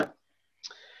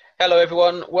Hello,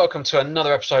 everyone. Welcome to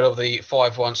another episode of the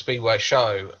Five-1 Speedway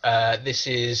show. This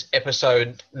is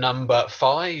episode number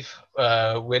 5.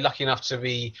 We're lucky enough to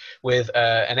be with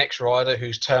an ex-rider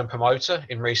who's turned promoter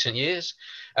in recent years.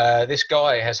 This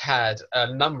guy has had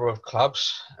a number of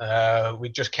clubs. We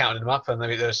just counted them up, and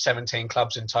there's 17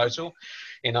 clubs in total.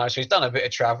 So he's done a bit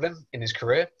of travelling in his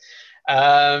career.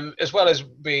 As well as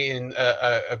being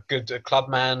a good club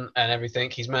man and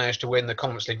everything, he's managed to win the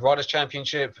Conference League Riders'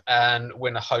 Championship and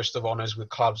win a host of honours with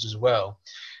clubs as well.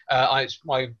 It's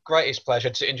my greatest pleasure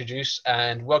to introduce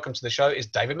and welcome to the show is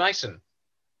David Mason.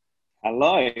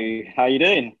 Hello, how you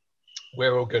doing?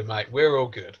 We're all good, mate. We're all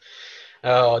good.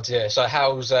 Oh dear. So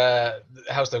how's the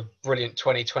brilliant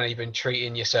 2020 been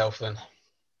treating yourself then?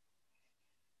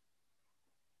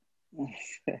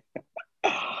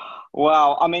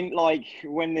 Well, I mean, like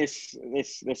when this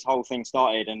whole thing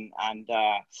started, and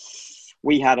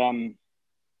we had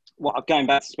well, going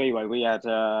back to Speedway, we had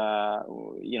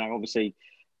obviously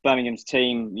Birmingham's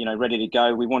team, ready to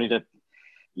go. We wanted to,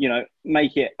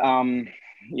 make it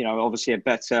obviously a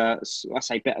better, I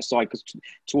say better side because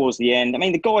towards the end, I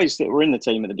mean, the guys that were in the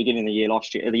team at the beginning of the year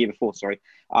the year before, sorry,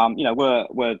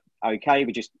 were okay.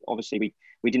 We just obviously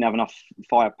we didn't have enough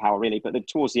firepower really, but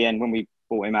towards the end when we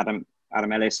brought him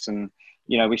Adam Ellis, and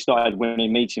we started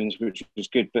winning meetings, which was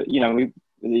good. But the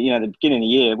beginning of the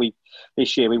year,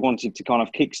 this year we wanted to kind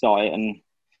of kickstart it, and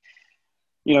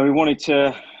we wanted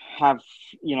to have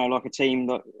like a team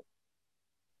that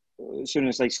as soon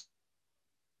as they as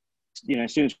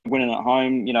soon as we're winning at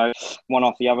home, one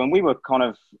after the other, and we were kind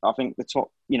of, I think, the top,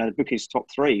 the bookies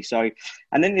top 3. So,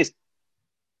 and then this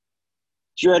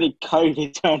dreaded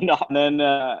COVID turned up, and then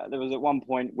there was at one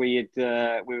point we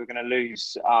were going to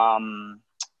lose and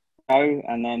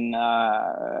then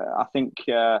I think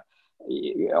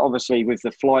obviously with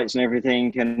the flights and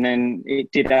everything, and then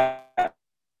it did actually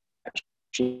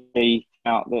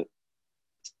out that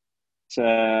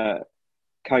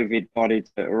COVID started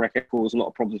to record cause a lot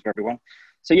of problems for everyone.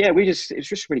 So yeah, it's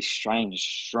just really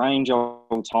strange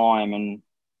old time, and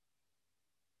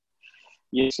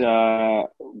yes,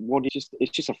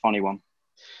 it's just a funny one.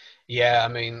 Yeah, I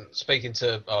mean,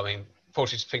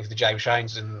 fortunately speaking to James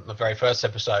Shanes in the very first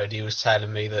episode, he was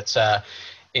telling me that,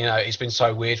 it's been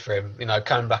so weird for him,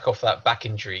 coming back off that back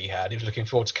injury he had. He was looking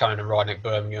forward to coming and riding at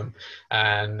Birmingham,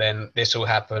 and then this all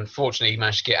happened. Fortunately, he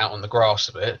managed to get out on the grass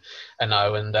a bit,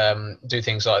 and do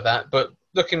things like that. But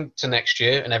looking to next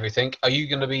year and everything, are you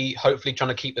going to be hopefully trying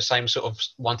to keep the same sort of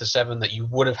 1 to 7 that you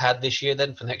would have had this year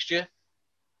then for next year?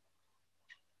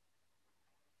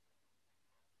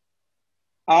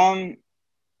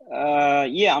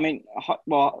 Yeah, I mean,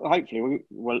 well, hopefully,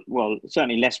 well,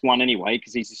 certainly less one anyway,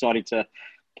 because he's decided to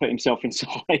put himself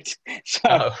inside. So,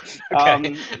 Oh,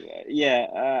 okay.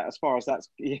 yeah, as far as that's,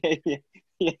 yeah.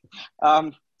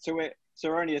 So we're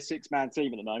only a 6-man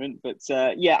team at the moment, but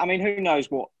yeah, I mean, who knows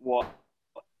what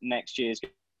next year's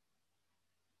going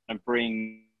to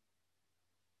bring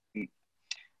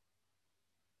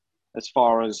as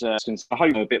far as I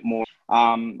hope a bit more.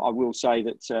 I will say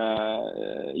that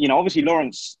obviously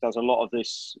Lawrence does a lot of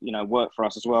this work for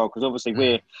us as well, because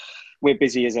obviously we're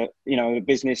busy as a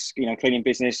business, cleaning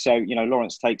business. So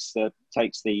Lawrence takes the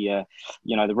the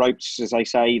ropes, as they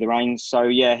say, the reins. So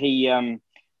yeah, he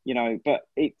but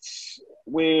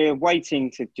we're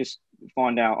waiting to just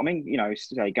find out. I mean,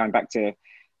 going back to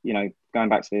the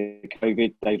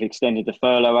COVID, they've extended the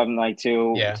furlough, haven't they,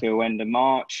 till end of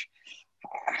March.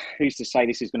 Who's to say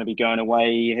this is going to be going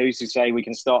away? Who's to say we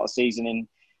can start a season in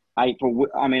April?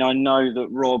 I mean, I know that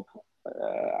Rob,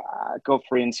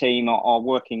 Godfrey and team are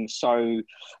working so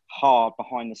hard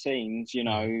behind the scenes,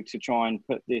 to try and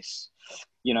put this,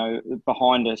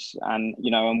 behind us, and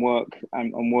and work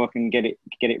and get it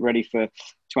ready for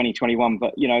 2021.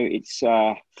 But it's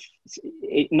no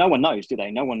one knows, do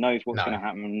they? No one knows what's going to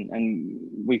happen, and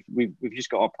we've just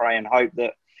got to pray and hope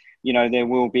that there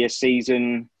will be a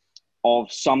season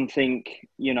of something,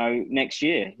 next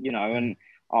year, and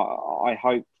I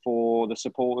hope for the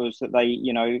supporters that they,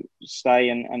 stay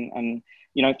and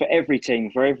for every team,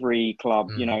 for every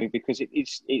club, because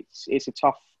it's a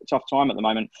tough time at the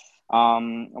moment.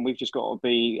 And we've just got to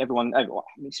be everyone.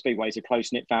 Speedway's a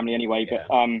close knit family anyway, but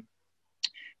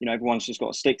everyone's just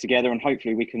got to stick together, and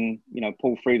hopefully we can,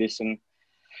 pull through this. And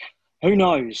who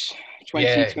knows?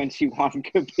 2021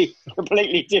 could be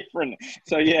completely different.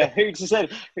 So yeah, who's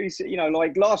like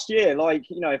last year,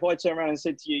 if I turn around and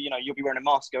said to you, you'll be wearing a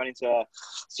mask going into a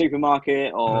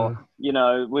supermarket, or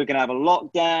we're gonna have a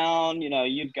lockdown,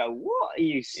 you'd go, what, are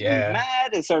you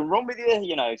mad? Is something wrong with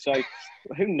you? So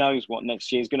who knows what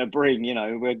next year's gonna bring?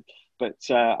 But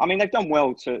I mean, they've done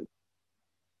well to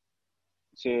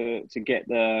get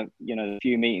the the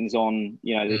few meetings on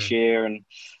this year, and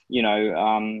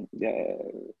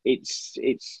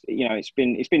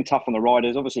it's been tough on the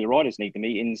riders. Obviously, the riders need the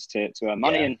meetings to earn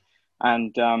money,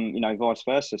 and vice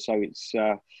versa. So it's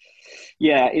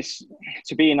it's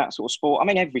to be in that sort of sport. I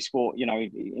mean, every sport,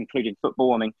 including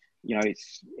football. I mean,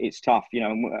 it's tough.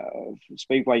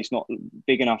 Speedway's not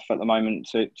big enough at the moment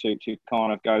to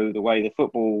kind of go the way the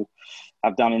football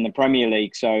have done in the Premier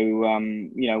League. So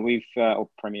we've or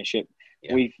Premiership.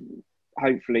 Yeah.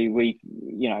 Hopefully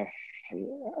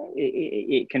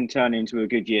it can turn into a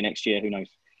good year next year. Who knows?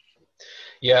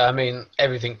 Yeah, I mean,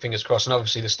 everything, fingers crossed, and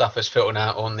obviously the stuff that's filtering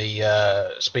out on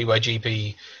the Speedway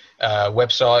GP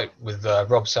website with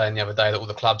Rob saying the other day that all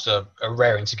the clubs are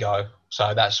raring to go.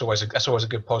 So that's always a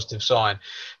good positive sign.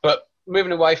 But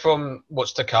moving away from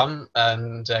what's to come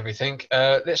and everything,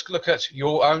 let's look at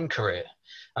your own career.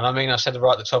 And I mean, I said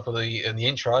right at the top of in the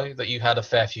intro that you had a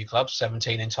fair few clubs,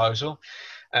 17 in total.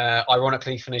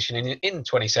 Ironically finishing in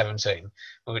 2017,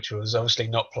 which was obviously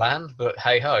not planned, but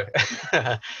hey ho.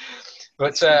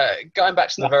 But going back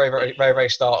to the very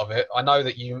start of it, I know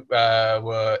that you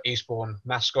were Eastbourne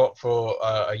mascot for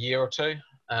a year or two,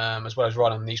 as well as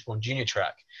riding on the Eastbourne junior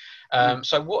track.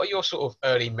 So what are your sort of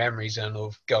early memories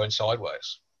of going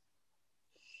sideways?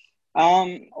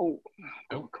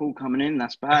 Call coming in.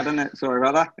 That's bad, isn't it? Sorry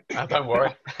about that. Don't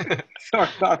worry. Sorry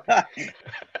about that.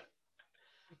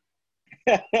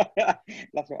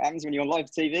 That's what happens when you're on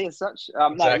live TV as such.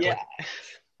 Exactly. No, yeah.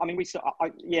 I mean,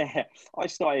 I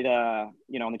started, on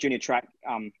the junior track,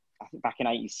 I think back in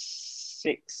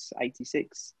 86,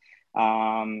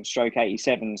 stroke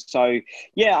 87. So,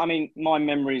 yeah, I mean, my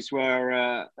memories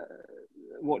were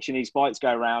watching these bikes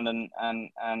go around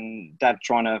and Dad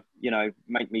trying to,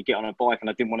 make me get on a bike, and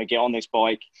I didn't want to get on this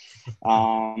bike.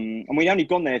 And we'd only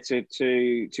gone there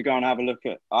to go and have a look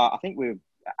at, I think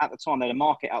at the time, they had a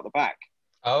market out the back.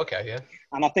 Oh, okay, yeah.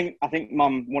 And I think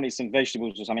Mum wanted some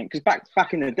vegetables or something, because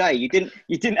back in the day you didn't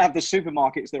have the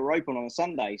supermarkets that were open on a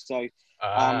Sunday. So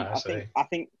I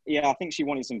think she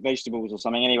wanted some vegetables or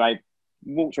something. Anyway,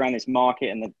 walked around this market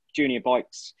and the junior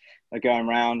bikes are going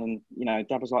around, and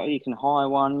Dad was like, "Oh, you can hire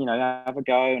one, have a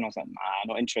go." And I was like,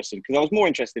 "Nah, not interested," because I was more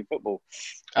interested in football.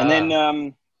 And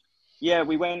then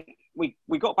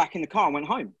we got back in the car and went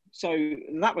home. So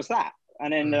that was that.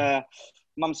 And then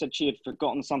Mum said she had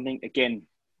forgotten something again.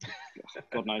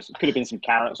 God knows, it could have been some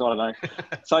carrots, I don't know.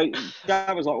 So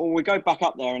Dad was like, "Well, we go back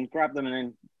up there and grab them and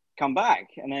then come back."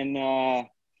 And then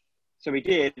so we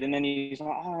did, and then he's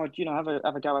like, "Oh, have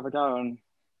a go." And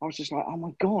I was just like, "Oh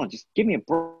my God, just give me a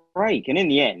break." And in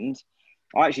the end,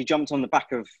 I actually jumped on the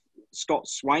back of Scott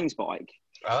Swain's bike,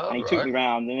 and he took me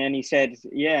round, and then he said,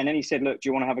 "Look, do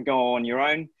you want to have a go on your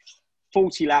own?"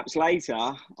 40 laps later,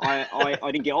 I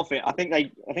didn't get off it. I think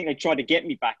they tried to get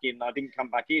me back in. I didn't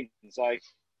come back in. So,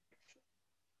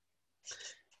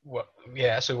 well,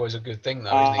 yeah, that's always a good thing,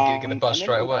 though, isn't it? Get the bus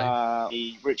straight away.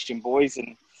 The Richmond boys,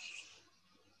 and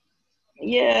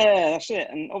yeah, that's it.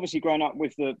 And obviously, growing up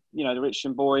with the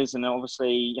Richmond boys, and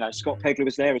obviously Scott Pegler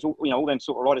was there. It was all them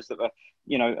sort of riders that were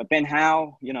Ben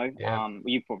Howe. You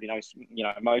probably know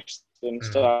most of them.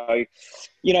 So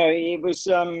it was.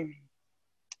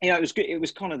 It was good. It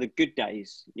was kind of the good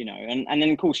days, and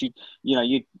then of course you'd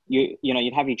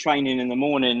have your training in the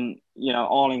morning,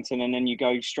 Arlington, and then you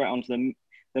go straight onto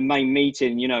the main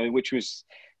meeting, which was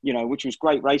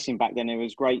great racing back then. It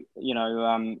was great,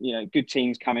 good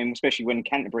teams coming, especially when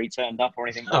Canterbury turned up or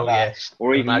anything like that, yes.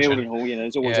 or even Mildenhall.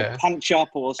 There's always a punch up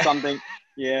or something.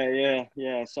 Yeah.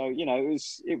 So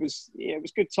it was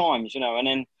good times, and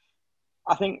then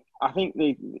I think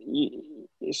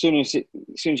as soon as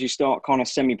you start kind of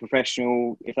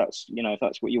semi-professional, if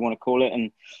that's what you want to call it,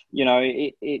 and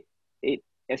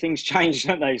things change,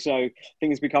 don't they? So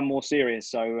things become more serious.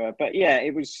 So, but yeah,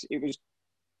 it was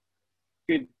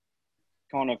good,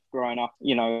 kind of growing up,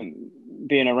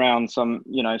 being around some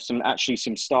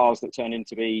stars that turned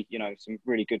into be, some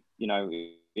really good,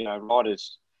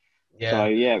 riders. Yeah. So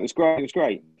yeah, it was great. It was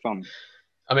great fun.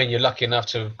 I mean, you're lucky enough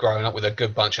to have grown up with a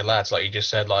good bunch of lads, like you just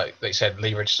said, like they said,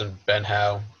 Lee Richardson, Ben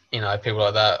Howe, people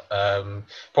like that.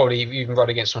 Probably even rode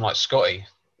against someone like Scotty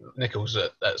Nichols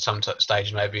at some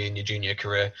stage, maybe in your junior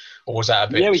career, or was that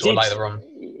a bit sort of later on?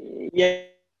 Yeah,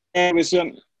 it was.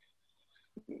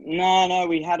 No,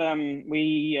 we had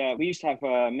we used to have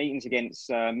meetings against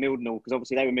Mildenhall, because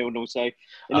obviously they were Mildenhall. So in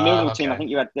the Mildenhall team, I think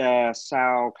you had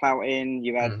Sal Cloughton,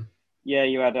 you had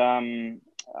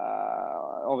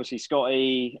obviously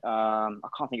Scotty. I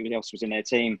can't think of who else was in their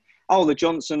team. Oh, the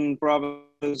Johnson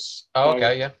brothers. Oh,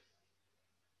 okay, yeah.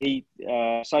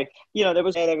 So there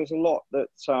was a lot that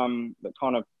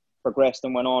kind of progressed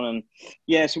and went on. And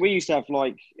yeah, so we used to have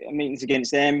like meetings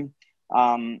against them.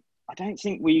 I don't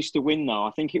think we used to win though.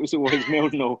 I think it was always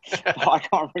Mildenhall, but I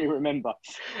can't really remember.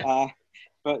 Yeah,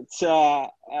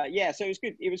 so it was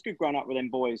good. It was good growing up with them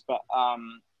boys. But I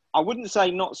wouldn't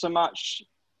say not so much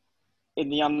in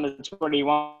the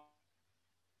under-21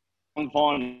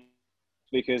 final,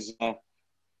 because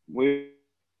we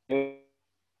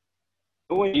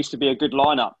always used to be a good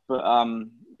lineup. But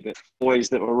the boys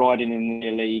that were riding in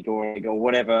the league or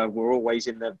whatever were always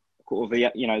in the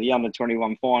the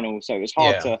under-21 final. So it was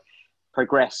hard to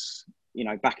progress,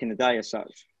 back in the day as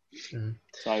such. Mm.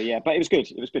 So yeah, but it was good.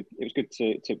 It was good. It was good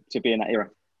to be in that era.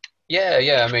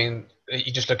 Yeah. I mean,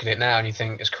 you just look at it now and you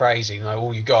think it's crazy.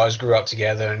 All you guys grew up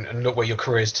together, and look where your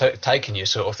career's taken you,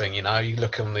 sort of thing. You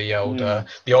look on the old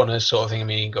the honours sort of thing. I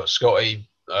mean, you got Scotty,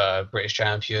 British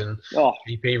champion,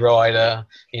 GP rider,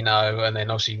 and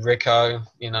then obviously Rico,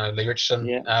 Lee Richardson.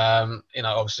 Yeah.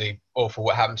 Obviously awful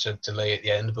what happened to Lee at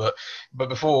the end, but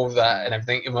before all that and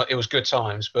everything, it was good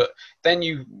times. But then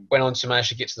you went on to manage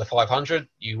to get to the 500.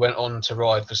 You went on to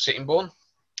ride for Sittingbourne.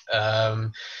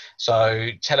 So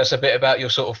tell us a bit about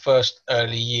your sort of first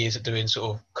early years at doing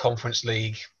sort of Conference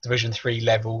League, Division 3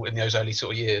 level in those early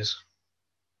sort of years.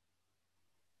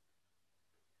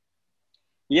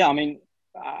 Yeah, I mean,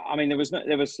 there was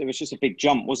just a big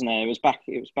jump, wasn't there? It was back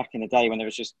in the day when there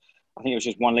was just, I think it was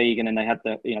just one league, and then they had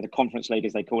the Conference League,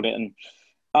 as they called it, and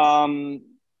I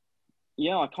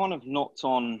kind of knocked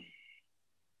on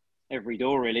every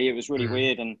door really. It was really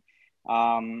weird, and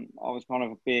I was kind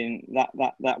of being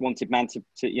that wanted man to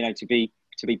be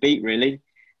beat really,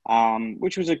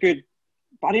 which was a good.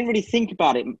 But I didn't really think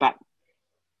about it back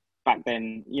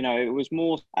then. It was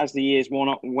more as the years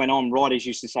went on. Riders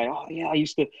used to say, "Oh yeah,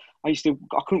 I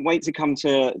couldn't wait to come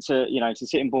to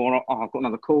Sittingbourne." Oh, I've got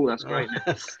another call. That's great.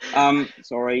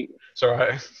 Sorry. It's all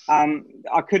right.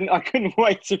 I couldn't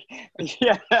wait to.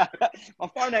 Yeah, my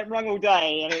phone ain't rung all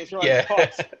day, and it's right. Yeah.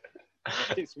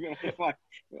 I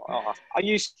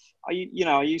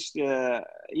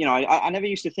never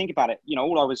used to think about it.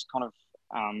 All I was kind of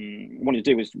wanted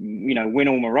to do was, win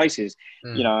all my races,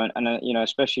 and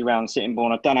especially around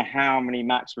Sittingbourne. I don't know how many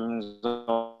maximums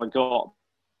I got,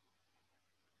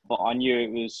 but I knew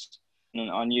it was.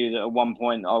 I knew that at one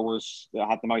point I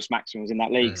had the most maximums in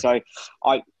that league. So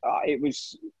it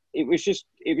was just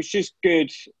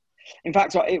good. In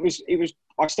fact, it was.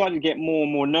 I started to get more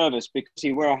and more nervous because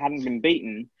where I hadn't been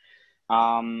beaten,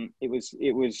 it was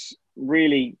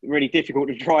really, really difficult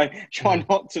to try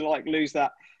not to lose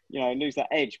that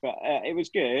edge. But it was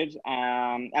good,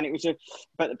 and it was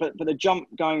but the jump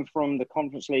going from the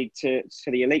Conference League to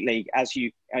the Elite League, as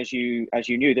you knew,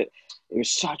 that it was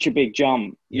such a big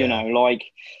jump.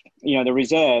 The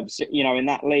reserves, in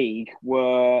that league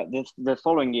were the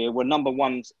following year were number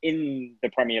ones in the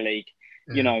Premier League.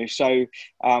 So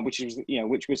which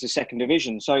was the second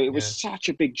division. So it was such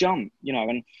a big jump,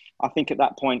 and I think at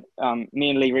that point,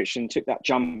 me and Lee Richardson took that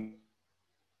jump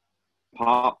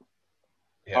up.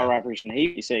 Our average in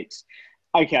 86.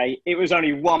 Okay, it was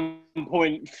only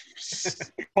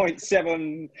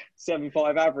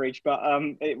 1.775 average, but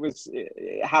it was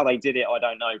how they did it. I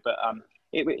don't know, but and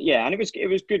it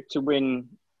was good to win.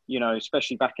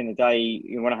 Especially back in the day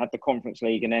when I had the Conference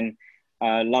League, and then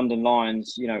London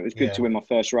Lions. It was good to win my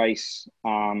first race.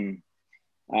 At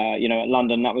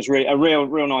London, that was really a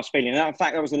real nice feeling. And in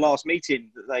fact, that was the last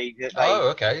meeting that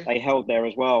they held there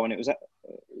as well, and it was.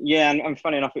 And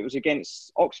funny enough, it was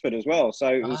against Oxford as well. So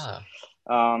it was,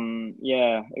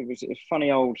 it was a funny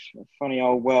old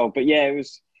world. But yeah, it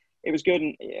was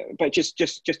good, but just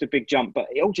a big jump. But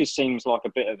it all just seems like a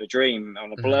bit of a dream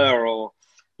and a blur, or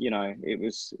it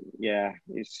was,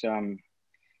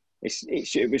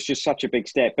 it was just such a big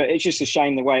step. But it's just a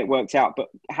shame the way it worked out. But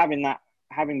having the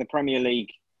Premier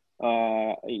League,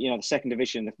 the second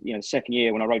division, the second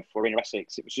year when I rode for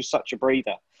Essex, it was just such a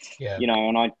breather.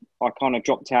 And I kind of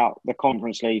dropped out the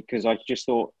Conference League because I just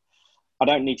thought I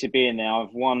don't need to be in there. I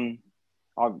won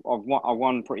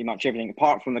pretty much everything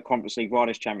apart from the Conference League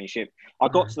Riders' Championship. I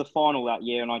got to the final that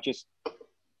year, and I just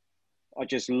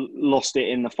lost it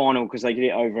in the final because they did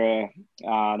it over.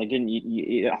 They didn't.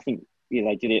 I think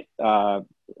they did it.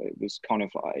 It was kind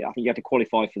of, I think you had to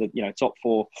qualify for the top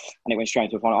four, and it went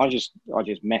straight to the final. I just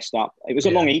messed up. It was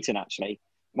at Long Eaton, actually,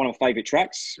 one of my favourite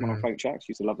tracks.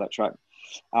 Used to love that track.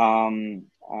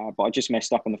 But I just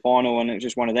messed up in the final, and it was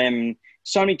just one of them.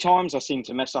 So many times I seemed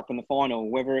to mess up in the final.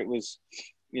 Whether it was,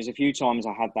 there's a few times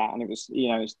I had that, and it was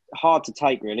it's hard to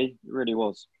take. Really, it really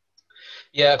was.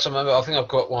 Yeah, because I think I've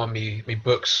got one of my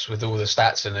books with all the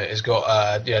stats in it. It's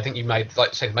got, yeah, I think you made,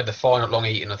 like, say, made the final at Long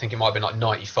Eaton. I think it might have been like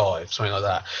 95, something like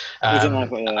that. Was it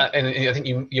like, And I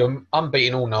think you're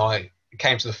unbeaten all night.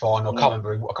 Came to the final. yeah, I can't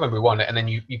remember who won it, and then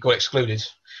you got excluded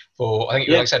for, I think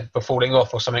you, like yeah, I said, for falling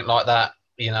off or something like that.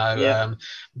 yeah.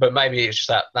 But maybe it's just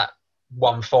that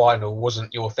one final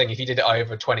wasn't your thing. If you did it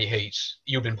over 20 heats,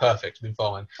 you'd been perfect, you'd been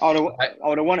fine. I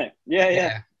would have won it. Yeah, yeah, Yeah,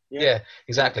 yeah, yeah, yeah,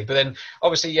 exactly. But then,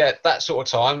 obviously, yeah, that sort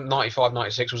of time, 95,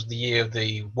 96 was the year of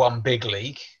the one big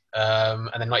league. And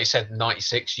then, like you said,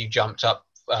 96, you jumped up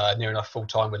near enough full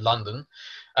time with London.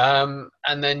 And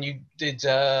then you did,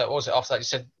 what was it after that? You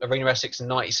said Arena Essex in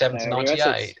 97 to Area Essex.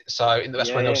 98. So that's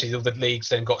Yeah, when yeah, obviously all the leagues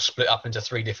then got split up into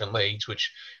three different leagues,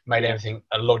 which made yeah, everything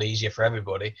a lot easier for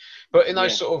everybody. But in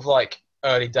those yeah. sort of like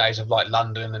early days of like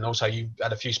London, and also you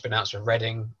had a few spin outs with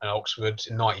Reading and Oxford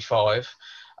in 95.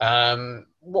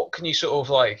 What can you sort of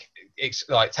like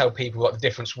tell people what the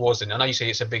difference was? And I know you say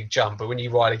it's a big jump, but when you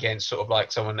ride against sort of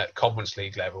like someone at Conference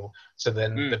League level, so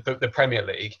then Mm, the Premier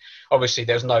League, obviously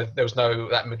there was no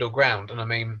that middle ground. And I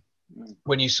mean, mm,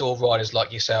 when you saw riders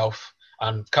like yourself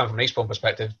and coming from an Eastbourne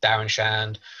perspective, Darren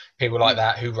Shand, people like mm.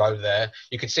 that who rode there,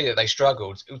 you could see that they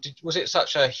struggled. Was it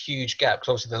such a huge gap? Because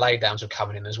obviously the laydowns were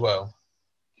coming in as well.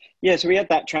 Yeah, so we had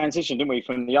that transition, didn't we,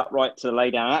 from the upright to the lay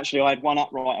down. Actually, I had one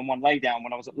upright and one lay down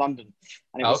when I was at London,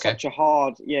 and it Oh, was okay. such a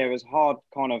hard, yeah, it was hard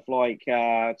kind of like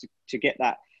to get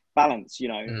that balance, you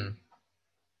know.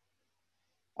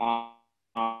 Mm.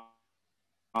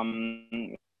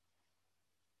 Um,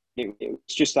 it was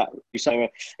just that, so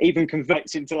even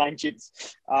converts into legends.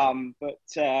 But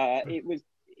it was,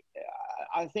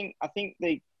 I think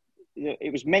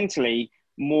it was mentally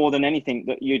more than anything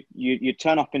that you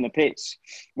turn up in the pits,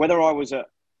 whether I was at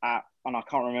and I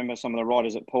can't remember some of the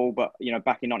riders at Poole, but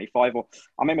back in '95, or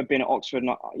I remember being at Oxford,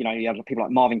 and you had people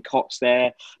like Marvin Cox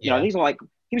there. Yeah. These are like,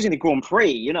 he was in the Grand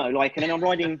Prix, like, and then I'm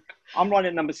riding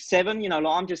at number 7, like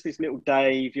I'm just this little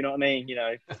Dave, you know what I mean,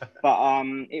 but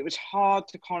it was hard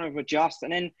to kind of adjust,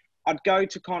 and then I'd go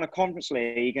to kind of Conference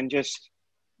League and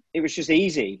it was just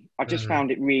easy. I just Mm.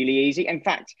 found it really easy. In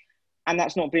fact, and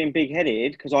that's not being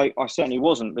big-headed, because I certainly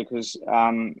wasn't, because if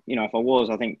I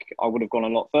was, I think I would have gone a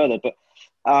lot further. But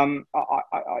I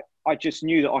just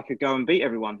knew that I could go and beat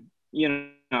everyone.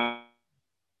 I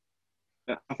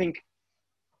think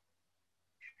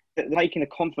that taking the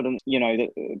confidence,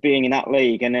 that being in that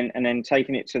league, and then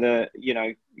taking it to the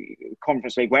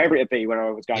Conference League, wherever it be, whether I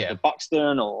was going Yeah. to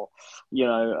Buxton or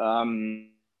I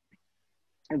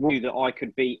knew that I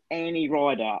could beat any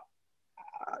rider,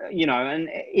 and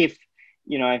if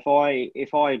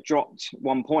I dropped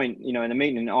 1 point, in the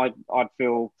meeting, I'd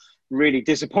feel really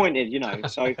disappointed,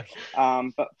 So,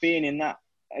 but being in that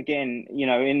again,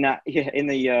 in that, in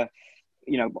the,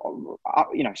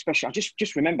 especially, I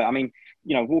just remember, I mean,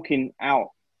 walking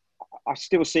out, I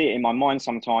still see it in my mind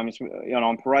sometimes,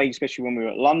 on parade, especially when we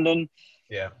were at London,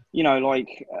 Yeah.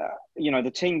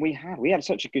 the team we had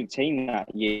such a good team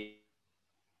that year.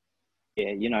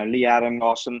 Yeah, Lee Adam,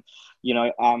 Larson,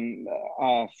 Kelvin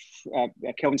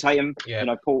Tatum,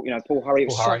 Yeah. Paul Hurry. It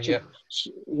Paul was Harry. Yeah.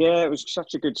 it was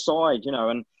such a good side,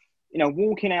 and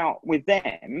walking out with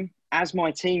them as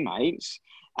my teammates,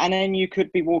 and then you could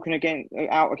be walking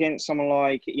out against someone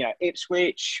like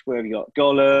Ipswich, where you got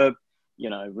Golub,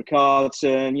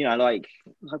 Ricardson, like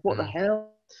what the Mm.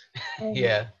 hell,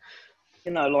 Yeah.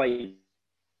 like.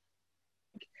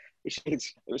 It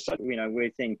was such a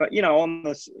weird thing, but on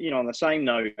the same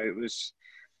note, it was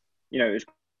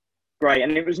great,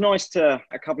 and it was nice to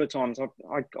a couple of times.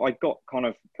 I got kind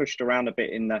of pushed around a bit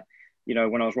in the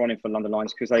when I was running for London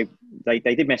Lines, because they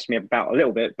did mess me about a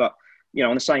little bit, but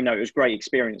on the same note, it was a great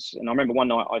experience. And I remember one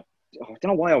night I don't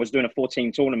know why I was doing a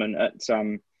 14 tournament at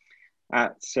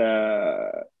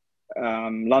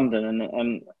London,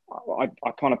 and I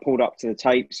kind of pulled up to the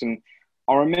tapes, and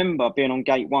I remember being on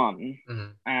gate 1,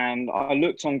 Mm. and I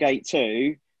looked on gate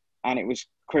 2, and it was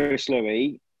Chris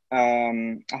Louis.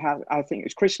 I think it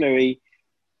was Chris Louis,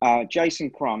 Jason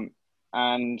Crump,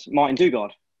 and Martin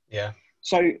Dugard. Yeah.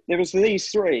 So there was these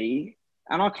 3,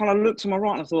 and I kind of looked to my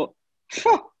right and I thought,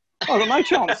 I've got no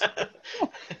chance.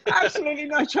 Absolutely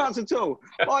no chance at all.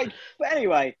 But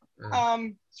anyway,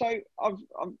 Mm. so I've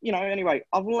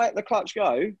let the clutch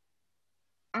go,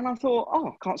 and I thought,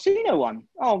 I can't see no one.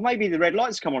 Oh, maybe the red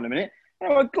lights come on in a minute.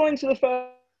 And I got into the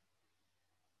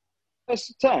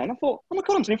first turn. I thought, oh my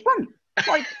God, I'm in front.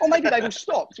 Or maybe they've all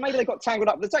stopped. Maybe they got tangled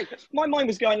up with the tape. My mind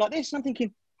was going like this, and I'm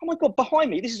thinking, oh my God, behind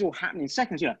me, this is all happening in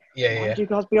seconds. Yeah. You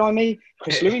guys behind me,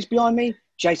 Chris Louis behind me,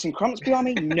 Jason Crump's behind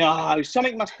me. No,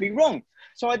 something must be wrong.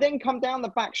 So I then come down the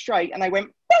back straight, and they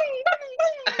went bang, bang,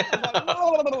 I was like,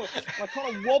 whoa! I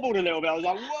kind of wobbled a little bit. I was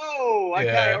like, whoa,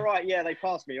 okay, all right, yeah, they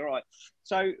passed me, all right.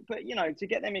 So, but to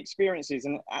get them experiences,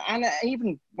 and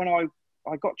even when I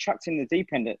got chucked in the deep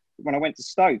end when I went to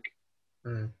Stoke,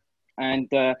 and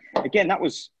again that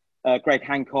was Greg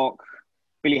Hancock,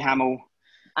 Billy Hamill,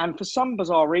 and for some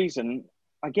bizarre reason,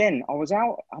 again I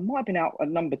might have been out at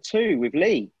number 2 with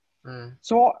Lee.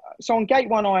 So on gate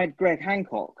 1 I had Greg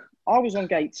Hancock. I was on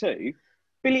gate 2.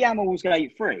 Billy Hamill was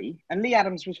gate 3, and Lee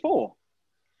Adams was 4.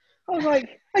 I was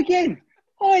like, again,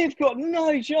 I have got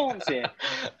no chance here.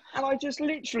 And I just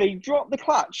literally dropped the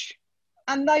clutch,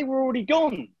 and they were already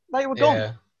gone. They were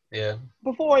gone. Yeah.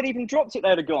 Before I'd even dropped it,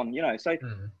 they'd have gone. So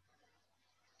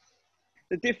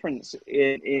the difference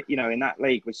in that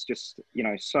league was just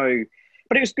so.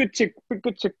 But it was good to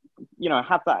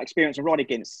have that experience and ride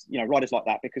against riders like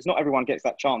that, because not everyone gets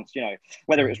that chance.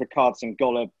 Whether it was Ricardson,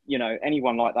 Gollop,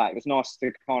 anyone like that. It was nice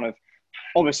to kind of.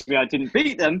 Obviously, I didn't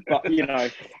beat them, but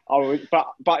I was.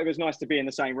 But it was nice to be in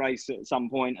the same race at some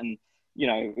point, and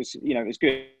it was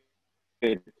good.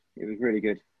 It was really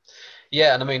good.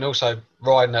 Yeah, and I mean also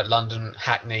riding at London,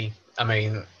 Hackney. I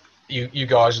mean, you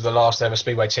guys are the last ever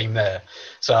Speedway team there,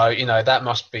 so that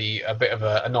must be a bit of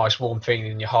a nice warm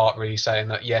feeling in your heart, really saying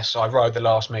that yes, I rode the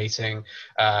last meeting,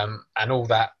 and all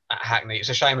that at Hackney. It's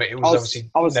a shame that it was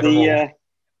obviously never more.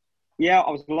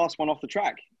 I was the last one off the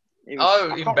track.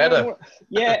 Even better.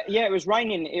 It was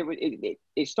raining.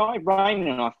 It started raining,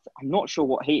 and I'm not sure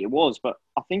what heat it was, but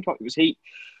I think it was heat.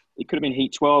 It could have been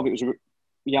heat 12. It was,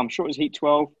 I'm sure it was heat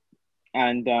 12,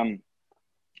 and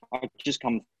I just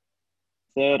come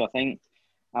third, I think,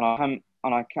 and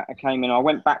I came in. I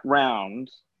went back round,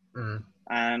 and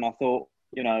I thought,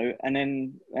 and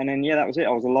then that was it.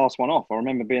 I was the last one off. I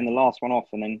remember being the last one off,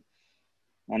 and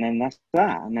then that's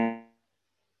that, and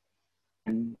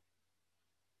then.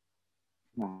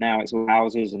 Now it's all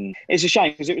houses, and it's a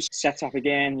shame because it was set up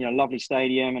again, lovely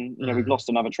stadium, and we've lost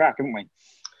another track, haven't we?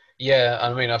 Yeah,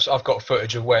 I mean, I've got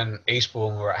footage of when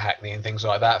Eastbourne were at Hackney and things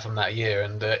like that from that year,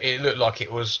 and it looked like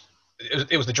it was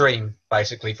the dream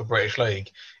basically for British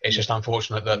League. It's just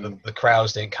unfortunate that the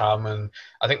crowds didn't come, and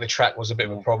I think the track was a bit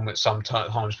of a problem at some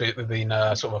times. We've been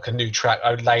sort of like a new track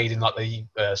laid in like the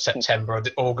September or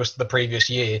August of the previous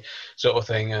year, sort of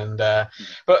thing. And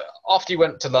but after you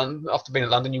went to London, after being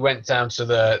at London, you went down to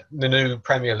the new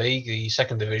Premier League, the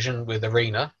second division with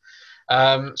Arena.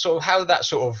 Sort of how did that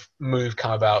sort of move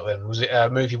come about then? Was it a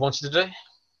move you wanted to do?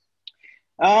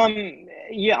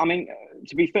 Yeah, I mean,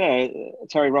 to be fair,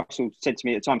 Terry Russell said to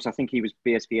me at the time, so I think he was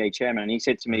BSPA chairman, and he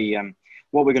said to me,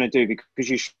 what we're going to do, because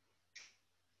you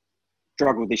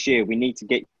struggled this year, we need to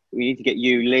get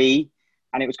you, Lee.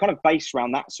 And it was kind of based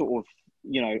around that sort of,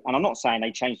 and I'm not saying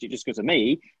they changed it just because of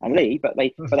me and Lee, but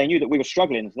they knew that we were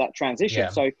struggling for that transition. Yeah.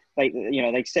 So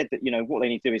they said that, what they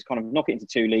need to do is kind of knock it into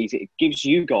 2 leagues. It gives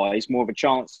you guys more of a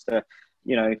chance to,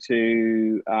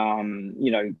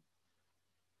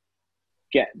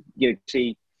 get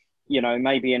see,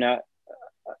 maybe in a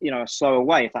slower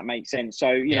way, if that makes sense. So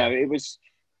it was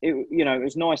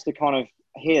nice to kind of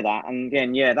hear that. And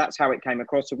again, that's how it came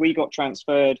across. So we got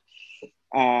transferred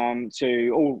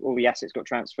to all the assets got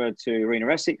transferred to Arena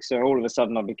Essex. So all of a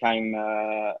sudden I became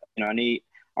an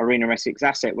Arena Essex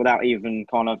asset without even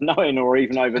kind of knowing or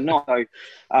even overnight.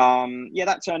 So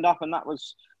that turned up, and that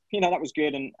was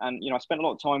good. And I spent a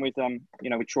lot of time with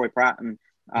with Troy Pratt and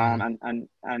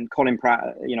Colin Pratt,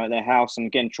 at their house. And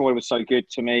again, Troy was so good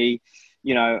to me,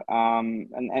 and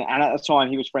at the time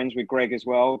he was friends with Greg as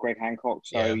well, Greg Hancock.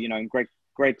 So, and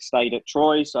Greg stayed at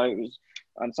Troy. So it was,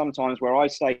 and sometimes where I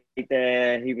stayed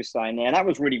there, he was staying there. And that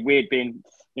was really weird being,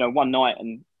 one night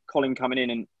and Colin coming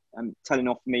in and telling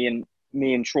off me and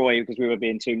Troy because we were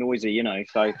being too noisy,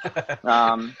 So, but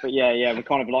we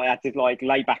kind of had to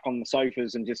lay back on the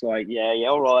sofas and just all right,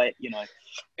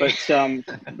 But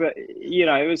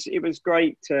it was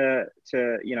great to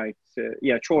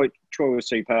Troy was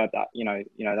superb that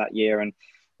that year, and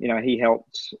he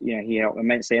helped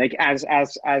immensely,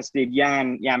 as did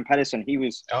Jan Pedersen. He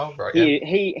was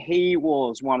he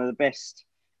was one of the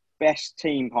best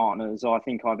team partners I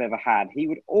think I've ever had. He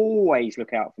would always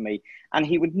look out for me, and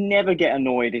he would never get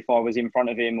annoyed if I was in front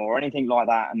of him or anything like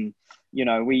that. And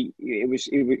it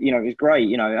was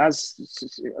great. As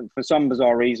for some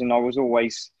bizarre reason, I was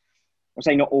always, I'll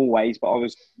say not always, but I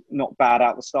was not bad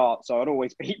at the start. So I'd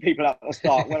always beat people at the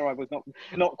start, whether I was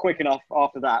not quick enough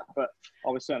after that, but I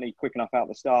was certainly quick enough at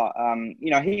the start.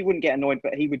 He wouldn't get annoyed,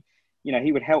 but he would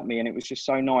help me, and it was just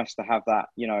so nice to have that,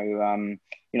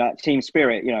 that team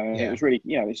spirit. It was really,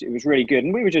 it was really good,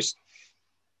 and we were just,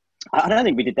 I don't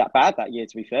think we did that bad that year,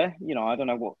 to be fair. I don't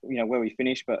know where we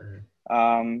finished,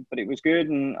 Mm. but it was good,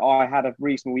 and I had a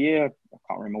reasonable year. I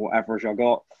can't remember what average I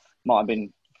got. Might have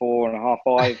been 4.5,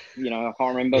 5. I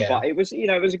can't remember, Yeah. but it was, it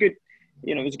was a good,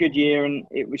 it was a good year, and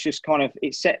it was just kind of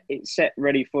it set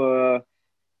ready for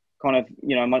kind of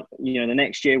the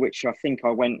next year, which I think I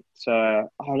went. Oh,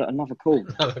 look, another call.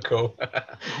 Another call.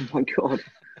 Oh my god,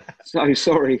 so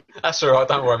sorry. That's all right.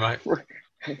 Don't worry, mate.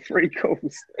 3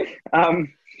 calls.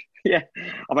 Yeah,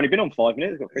 I've only been on 5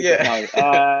 minutes. Got 3 Yeah. calls.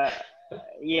 No,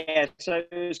 yeah. So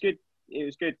it was good. It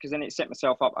was good because then it set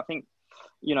myself up. I think,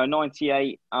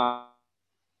 98. I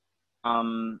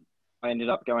ended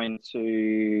up going to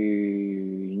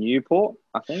Newport.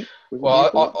 I think was it Well,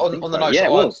 Newport? I think on the so. notes Yeah,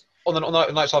 that it was. on the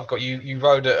notes I've got, you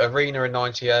rode at Arena in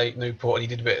 '98, Newport, and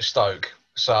you did a bit of Stoke.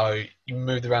 So you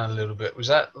moved around a little bit. Was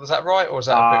that right, or was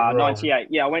that a bit wrong?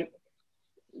 98. Yeah, I went.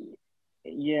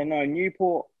 Yeah, no,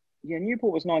 Newport. Yeah,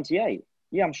 Newport was 98.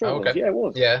 Yeah, I'm sure Oh, it was. okay. Yeah, it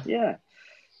was. Yeah. Yeah.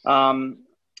 And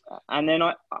then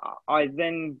I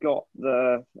then got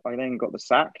the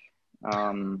sack.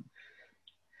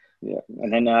 Yeah,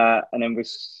 and then we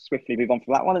swiftly move on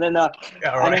from that one, and then Yeah,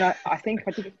 all right. I think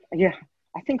I did. Yeah,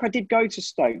 I think I did go to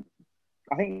Stoke.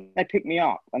 I think they picked me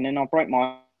up, and then I broke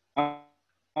my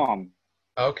arm.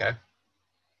 Okay.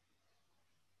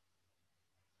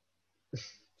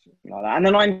 Like that. And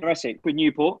then I ended Essex with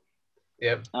Newport.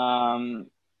 Yep. Had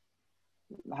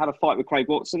a fight with Craig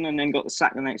Watson, and then got the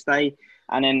sack the next day.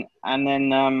 And then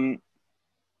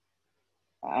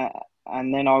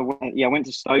I went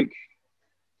to Stoke.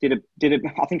 I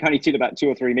think I only did about 2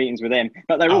 or 3 meetings with them,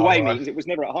 but they were Oh, away right. meetings. It was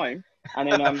never at home.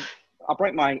 And then I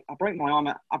broke my arm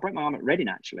at Reading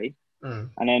actually, Mm.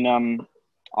 and then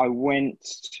I went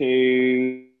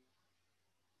to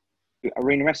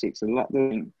Arena Essex.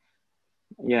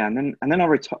 Yeah, and then I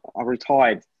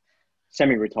retired,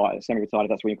 semi-retired. If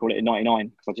that's what you call it, in '99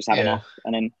 because I just had Yeah. enough.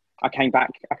 And then I came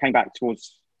back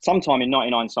towards sometime in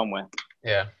 '99 somewhere.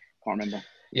 Yeah. Can't remember.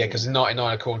 Yeah, because in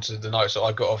 '99, according to the notes that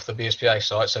I got off the BSPA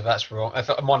site, so that's wrong. If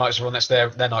my notes are wrong, that's their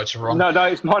notes are wrong. No,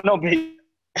 it might not be.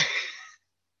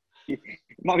 It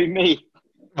might be me.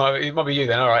 It might be you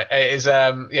then. All right. It is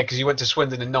because you went to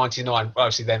Swindon in '99,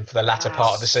 obviously then for the latter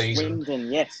part of the season. Swindon,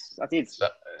 yes, I did. So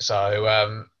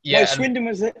No, yeah, and Swindon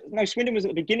was at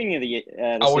the beginning of the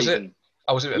oh, was it? season.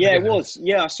 I was at the Yeah, it beginning. was.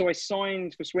 Yeah, so I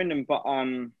signed for Swindon, but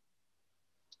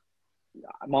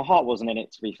my heart wasn't in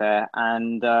it, to be fair.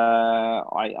 And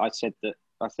I said to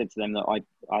them that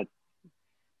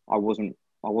I wasn't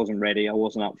ready. I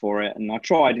wasn't up for it, and I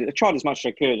tried as much as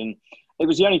I could. And it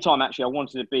was the only time actually I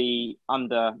wanted to be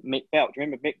under Mick Bell. Do you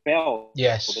remember Mick Bell,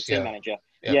 Yes. the team Yeah. manager?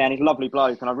 Yeah. Yeah, and he's a lovely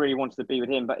bloke, and I really wanted to be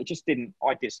with him, but it just didn't.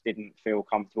 I just didn't feel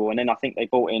comfortable. And then I think they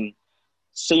brought in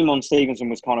Simon Stevenson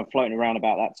was kind of floating around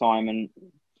about that time, and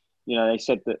they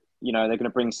said that they're going to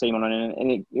bring Simon on,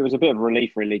 and it was a bit of a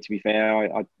relief, really. To be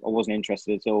fair, I wasn't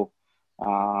interested at all.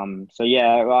 So yeah,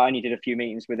 I only did a few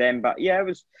meetings with them, but yeah, it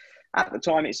was at the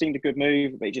time it seemed a good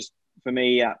move, but it just for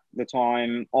me at the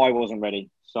time I wasn't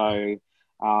ready. So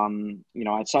I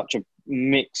had such a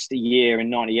mixed year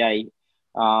in '98,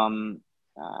 and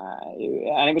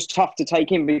it was tough to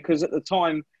take in because at the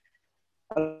time,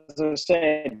 as I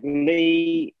said,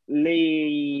 Lee,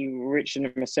 Richard,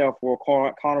 and myself were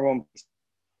kind of on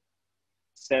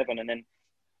 7, and then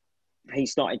he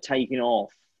started taking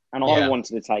off, and I Yeah.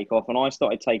 wanted to take off, and I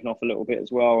started taking off a little bit as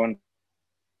well, and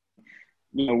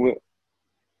we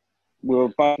were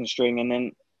both on string, and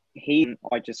then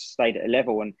I just stayed at a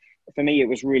level, and for me it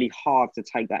was really hard to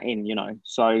take that in,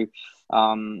 So, it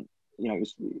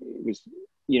was,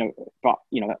 but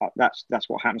that's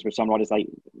what happens with some riders.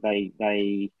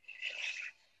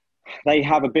 They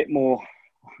have a bit more.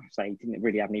 Say he didn't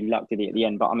really have any luck, did he, at the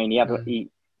end? But I mean, he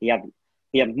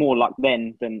had more luck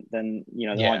then than I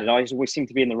did. I always seemed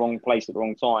to be in the wrong place at the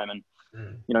wrong time, and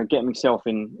getting myself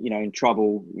in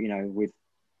trouble, with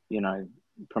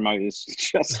promoters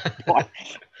just but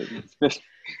it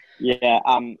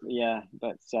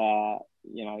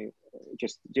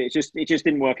just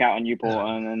didn't work out on Newport,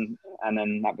 and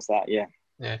then that was that. Yeah.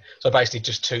 So basically,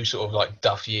 just 2 sort of like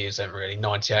duff years, then really.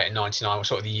 '98 and '99 were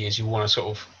sort of the years you want to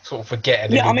sort of forget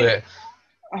a little bit.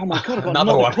 Oh my god, I've got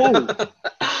Another another one. call.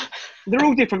 They're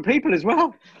all different people as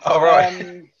well. All right.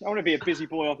 I want to be a busy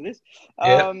boy after this.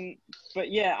 Yeah. But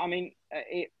yeah, I mean,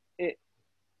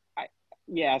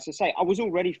 as I say, I was all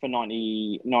ready for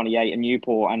 98 in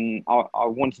Newport, and I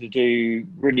wanted to do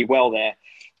really well there.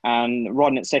 And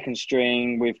riding at second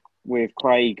string with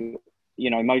Craig,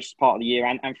 most part of the year,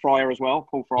 and Fryer as well,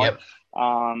 Paul Fryer. Yep.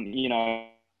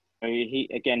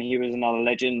 he was another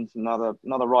legend, another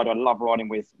rider I love riding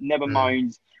with. Never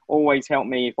moaned, always helped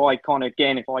me. If I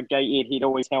gated, he'd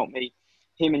always help me.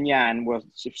 Him and Jan were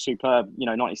superb.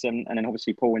 97, and then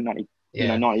obviously Paul in 90,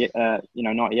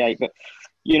 98. But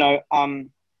I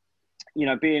can't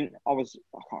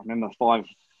remember, 5-6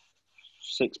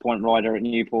 point rider at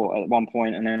Newport at one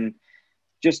point, and then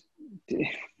it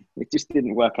just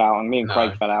didn't work out, and me and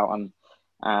Craig fell out,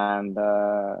 and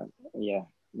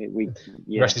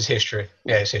The rest is history.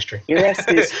 Yeah, it's history. The rest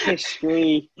is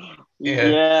history.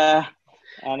 Yeah.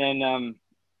 And then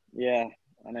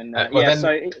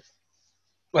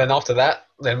Well, then after that,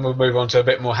 then we'll move on to a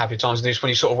bit more happy times. And this when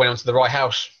you sort of went on to the right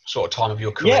house sort of time of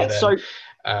your career. Yeah, then. So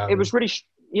it was really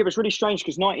strange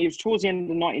because it was towards the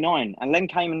end of '99, and Len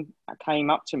came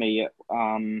up to me at,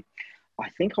 I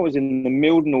think I was in the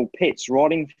Mildenhall pits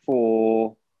riding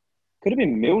for, could have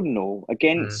been Mildenhall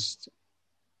against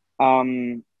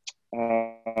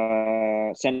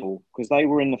Central, because they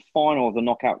were in the final of the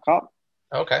Knockout Cup.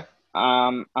 Okay.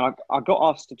 And I got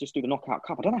asked to just do the Knockout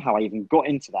Cup. I don't know how I even got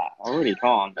into that. I really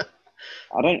can't.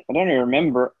 I don't really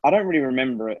remember. I don't really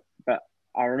remember it, but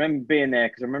I remember being there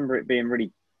because I remember it being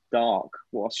really dark.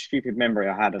 What a stupid memory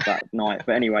I had of that night.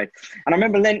 But anyway, and I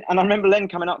remember Len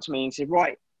coming up to me and said,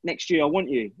 "Right, next year I want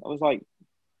you." I was like,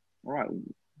 "Right,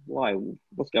 why?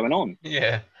 What's going on?"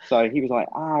 Yeah. So he was like,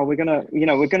 we're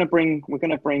gonna bring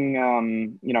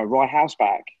Rye House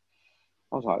back."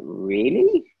 I was like,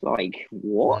 "Really? Like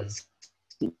what?"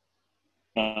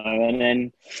 And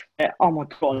then, oh my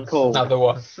God, cool. Another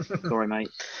one. Sorry, mate.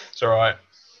 It's all right.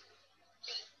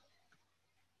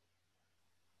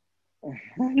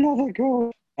 Another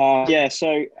goal. He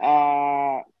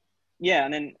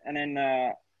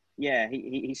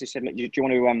just said, "Look, do you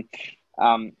want to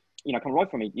come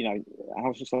ride for me?" And I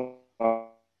was just like,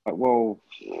 "Well,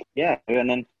 yeah." And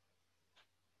then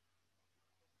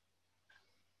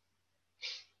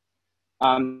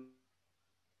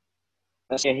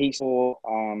he saw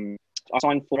I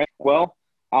signed for it. Well,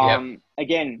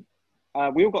 again,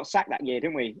 we all got sacked that year,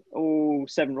 didn't we? All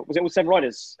 7. Was it all 7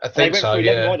 riders? I think they went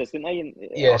through 11 riders, didn't they? And,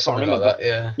 something like that.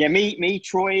 Yeah. Yeah, me,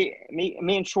 Troy, me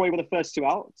and Troy were the first 2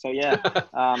 out. So yeah,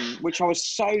 which I was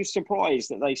so surprised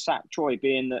that they sacked Troy,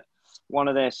 being that one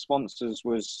of their sponsors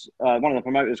was one of the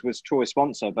promoters was Troy's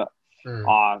sponsor, but.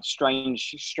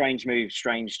 Strange moves,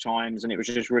 strange times, and it was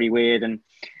just really weird. And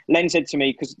Len said to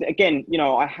me, because again,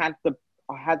 I had the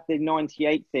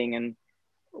 98 thing and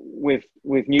with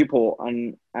Newport,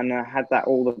 and I had that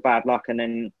all the bad luck, and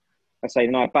then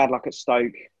bad luck at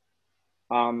Stoke,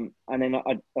 and then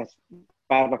I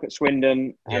bad luck at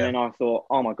Swindon, and then I thought,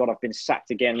 oh my God, I've been sacked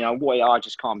again. I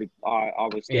just can't be. I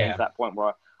was getting to that point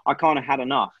where I kind of had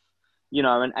enough,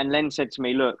 And Len said to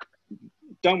me, look,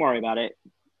 don't worry about it.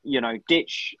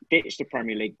 Ditch the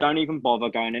Premier League. Don't even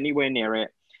bother going anywhere near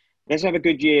it. Let's have a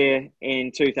good year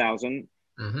in 2000.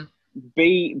 Mm-hmm.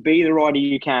 Be the rider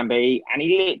you can be. And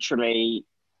he literally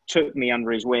took me under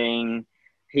his wing.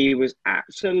 He was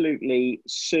absolutely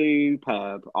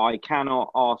superb. I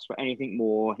cannot ask for anything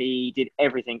more. He did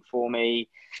everything for me.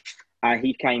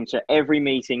 He came to every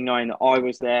meeting knowing that I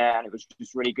was there, and it was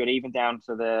just really good, even down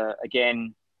to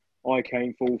I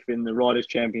came 4th in the Riders'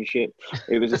 Championship.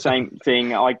 It was the same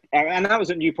thing. And that was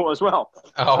at Newport as well.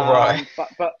 Oh, right.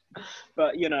 But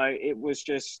it was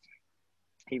just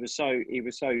he was so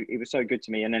good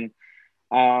to me. And then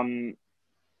and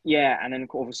then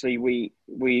obviously we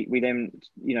then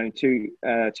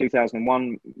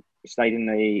 2001 stayed in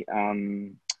the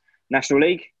National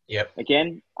League. Yep.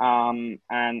 Again. And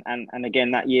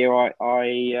again that year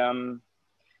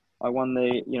I won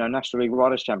the National League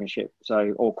Riders' Championship,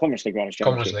 or Commerce League Riders'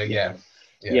 Championship. Commerce League, yeah,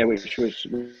 which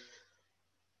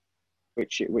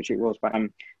it was. But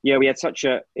we had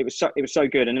it was so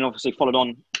good, and then obviously followed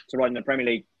on to riding the Premier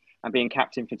League and being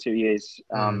captain for 2 years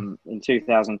in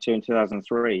 2002 and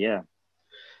 2003. Yeah.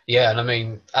 Yeah, and I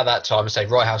mean at that time,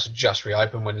 Rye House had just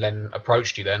reopened when Len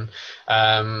approached you. Then.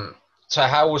 So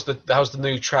how was the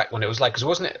new track when it was because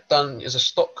wasn't it done as a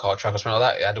stock car track or something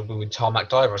like that? It had to be with tarmac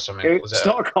dive or something. Was it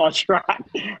stock car track?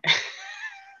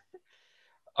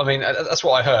 I mean, that's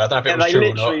what I heard. I don't know if it was true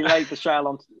or not. They literally laid the shell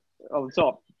on the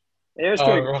top. It was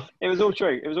true. Right. It was all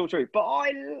true. But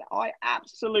I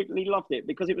absolutely loved it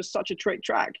because it was such a trick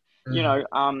track.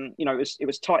 It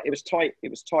was tight.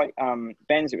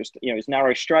 Bends. It was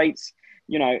narrow straights.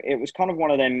 It was kind of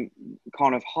one of them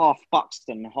kind of half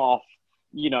Buxton, half.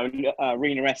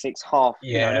 Rena Essex half,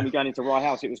 and then we going into Rye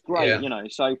House. It was great,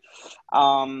 So,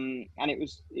 and it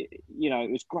was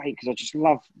great because I just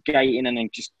love gating and then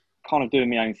just kind of doing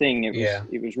my own thing.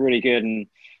 It was really good, and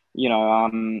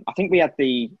I think we had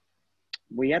the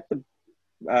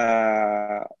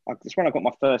that's when I got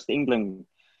my first England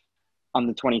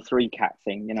under 23 cap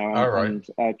thing, you know, All right.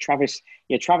 and Travis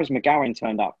McGowan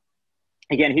turned up.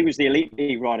 Again, he was the elite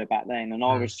league rider back then, and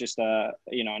I was just a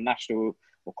national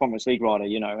or conference league rider,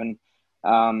 you know, and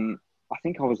I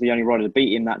think I was the only rider to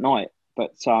beat him that night.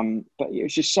 But it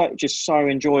was just so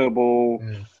enjoyable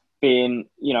being,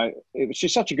 you know, it was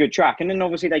just such a good track. And then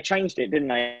obviously they changed it, didn't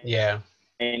they? Yeah.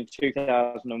 In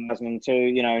 2002,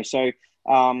 you know, so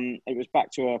it was back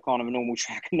to a kind of a normal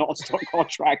track, not a stock car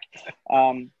track.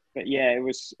 But yeah,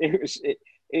 it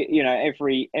you know,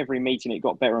 every meeting it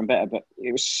got better and better, but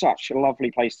it was such a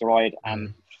lovely place to ride,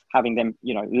 and having them,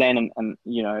 you know, Len and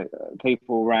you know,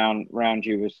 people around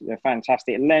you they're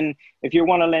fantastic. Len, if you're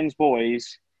one of Len's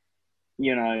boys,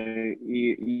 you know,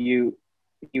 you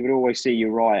would always see you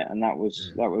right, and that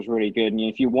was really good. And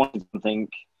if you wanted something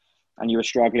and you were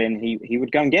struggling, he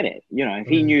would go and get it. You know, if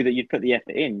he knew that you'd put the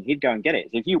effort in, he'd go and get it.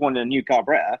 If you wanted a new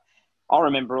carburetor, I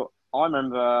remember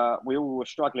we all were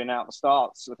struggling out the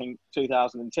starts, I think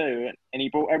 2002, and he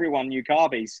brought everyone new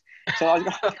carbies. So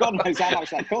God knows how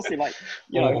much that cost him. Like,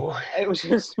 you know, it was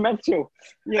just mental.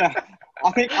 Yeah,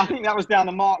 I think that was down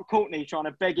to Mark Courtney trying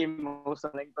to beg him or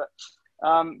something. But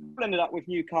ended up with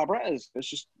new carburetors. It's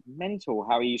just mental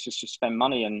how he used to just spend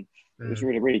money, and it was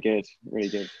really, really good, really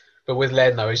good. But with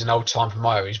Len, though, he's an old-time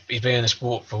promoter. He's been in the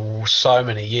sport for so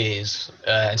many years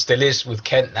and still is with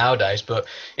Kent nowadays. But,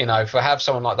 you know, for have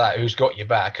someone like that who's got your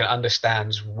back and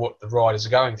understands what the riders are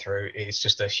going through, it's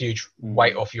just a huge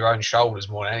weight off your own shoulders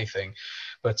more than anything.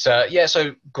 But, yeah,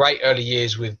 so great early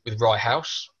years with Rye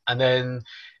House. And then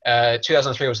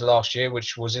 2003 was the last year,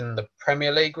 which was in the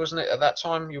Premier League, wasn't it, at that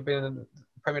time? You've been in the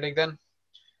Premier League then?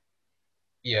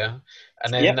 Yeah.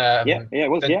 And then...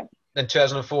 it was, then, Then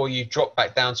 2004, you dropped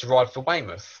back down to ride for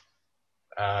Weymouth.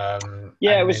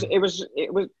 It was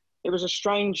a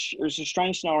strange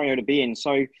scenario to be in.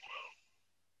 So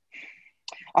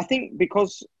I think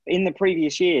because in the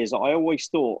previous years, I always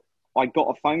thought I got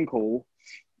a phone call.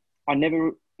 I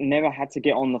never had to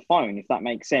get on the phone, if that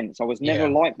makes sense. I was never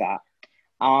like that.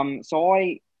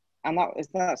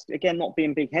 That's again not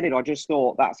being big headed. I just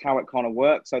thought that's how it kind of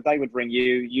worked. So they would ring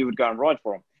you, you would go and ride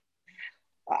for them.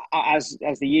 As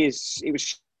the years, it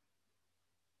was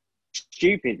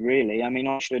stupid, really. I mean,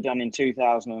 I should have done in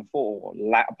 2004,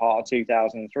 latter part of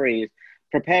 2003,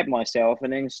 prepared myself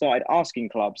and then started asking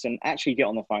clubs and actually get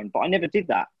on the phone. But I never did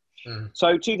that.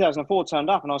 So 2004 turned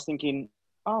up and I was thinking,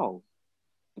 oh,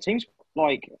 it seems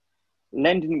like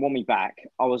Len didn't want me back.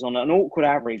 I was on an awkward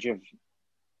average of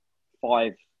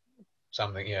 5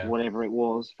 something, yeah, whatever it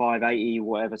was, 580,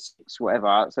 whatever, 6,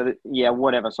 whatever. So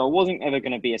whatever. So I wasn't ever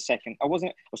going to be a second. I was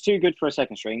too good for a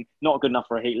second string, not good enough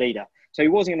for a heat leader. So he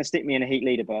wasn't going to stick me in a heat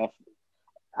leader berth.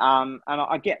 And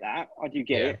I get that. I do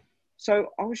get it. So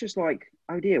I was just like,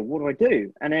 oh dear, what do I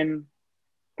do? And then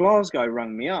Glasgow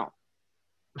rang me up,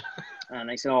 and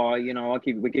they said, oh, you know,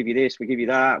 we give you this, we give you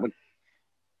that,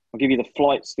 I'll give you the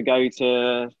flights to go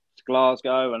to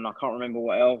Glasgow, and I can't remember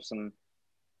what else. And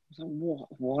I was like,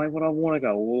 why would I want to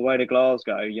go all the way to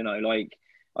Glasgow? You know, like,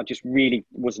 I just really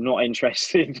was not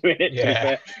interested in doing it, to be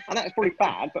fair. And that's probably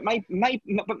bad, but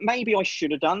maybe I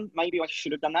should have done. Maybe I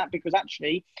should have done that, because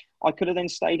actually I could have then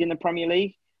stayed in the Premier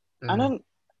League. And then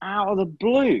out of the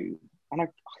blue, and I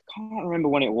can't remember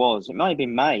when it was. It may have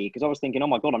been May, because I was thinking, oh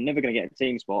my God, I'm never going to get a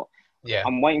team spot. Yeah.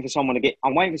 I'm waiting for someone to get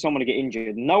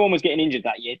injured. No one was getting injured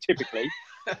that year, typically.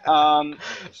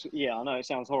 Yeah, I know it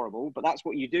sounds horrible, but that's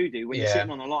what you do when you're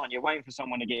sitting on the line. You're waiting for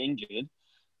someone to get injured,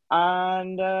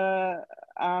 and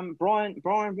Brian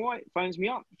White phones me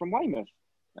up from Weymouth,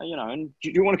 you know, and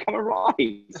do you want to come and ride?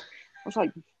 I was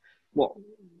like, what?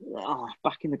 Oh,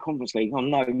 back in the Conference League? Oh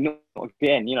no, not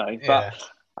again, you know. But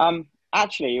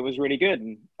actually, it was really good.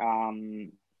 And,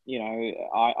 you know,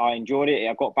 I enjoyed it.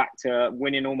 I got back to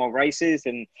winning all my races,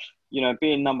 and, you know,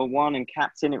 being number one and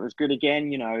captain, it was good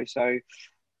again, you know. So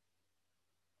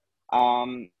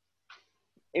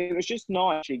it was just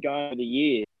nice actually going over the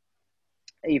years,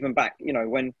 even back, you know,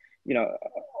 when, you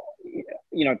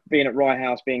know, being at Rye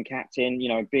House, being captain, you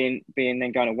know, being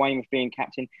then going to Weymouth, being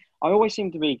captain. I always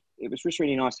seemed to be, it was just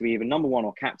really nice to be either number one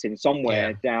or captain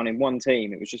somewhere down in one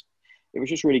team. It was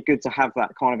just really good to have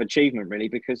that kind of achievement, really,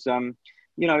 because,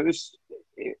 you know,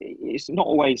 it's not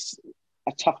always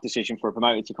a tough decision for a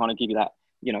promoter to kind of give you that,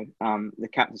 you know, the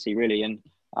captaincy, really. And,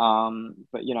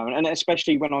 but, you know, and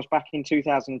especially when I was back in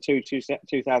 2002,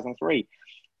 2003,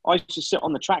 I used to sit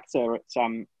on the tractor at,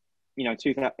 you know,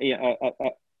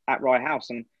 at Rye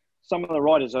House, and some of the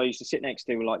riders I used to sit next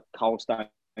to were like Cole Stone,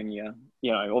 you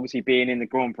know, obviously being in the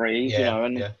Grand Prix, you know,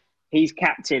 and he's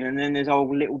captain, and then there's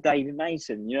old little David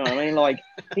Mason. You know what I mean? Like,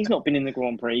 he's not been in the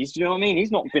Grand Prix. Do you know what I mean?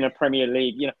 He's not been a Premier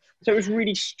League. You know, so it was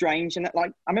really strange. And that,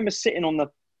 like, I remember sitting on the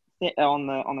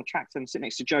tractor and sitting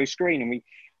next to Joe Screen, and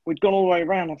we'd gone all the way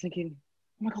around. I'm thinking,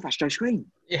 oh my God, that's Joe Screen.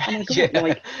 Yeah. Oh my God, Yeah.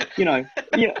 like, you know,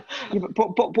 yeah.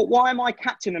 But why am I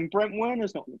captain and Brent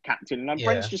Werner's not captain? And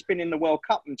Brent's just been in the World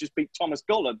Cup and just beat Thomas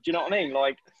Gollop. Do you know what I mean?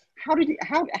 Like, how did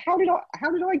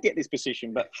I get this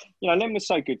position? But you know, Len was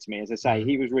so good to me. As I say,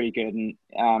 he was really good,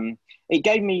 and it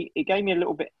gave me a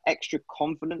little bit extra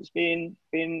confidence being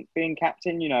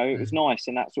captain. You know, it was nice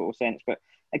in that sort of sense. But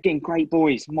again, great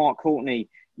boys, Mark Courtney.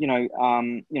 You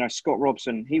know, Scott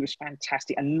Robson. He was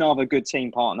fantastic. Another good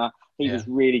team partner. He was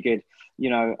really good. You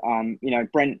know,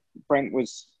 Brent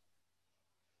was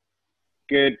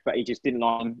good, but he just didn't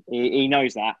like him. He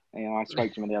knows that. You know, I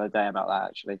spoke to him the other day about that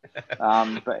actually.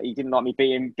 But he didn't like me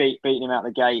beating him out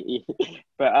the gate.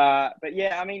 But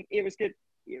yeah, I mean, it was good.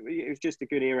 It was just a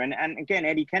good era. And again,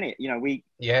 Eddie Kennett. You know, me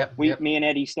and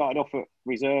Eddie started off at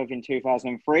reserve in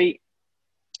 2003,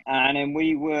 and then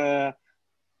we were,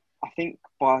 I think,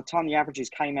 by the time the averages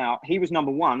came out, he was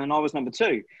number 1 and I was number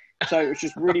 2. So it was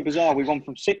just really bizarre. We won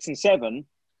from 6 and 7.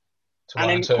 And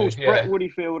then, of course, Brett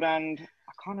Woodyfield and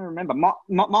I can't remember,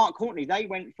 Mark Courtney, they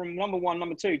went from number 1,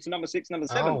 number 2 to number 6, number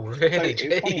 7. Oh, really? So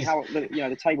it was funny how, you know,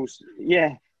 the tables,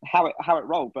 how it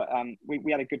rolled. But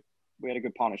we had a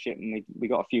good partnership, and we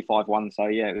got a few 5-1. So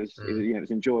yeah, it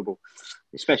was enjoyable,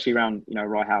 especially around, you know,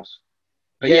 Rye House.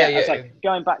 But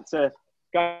going back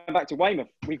to Weymouth,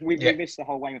 we missed the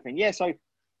whole Weymouth thing. Yeah, so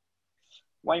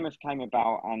Weymouth came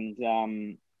about,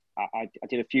 and I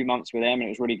did a few months with them, and it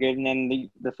was really good. And then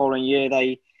the following year,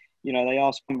 they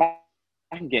asked me back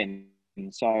again.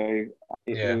 So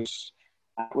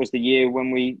that was the year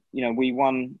when we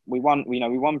won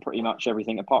pretty much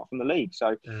everything apart from the league.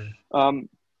 So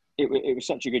it was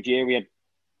such a good year. We had,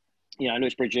 you know,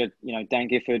 Lewis Bridger, you know, Dan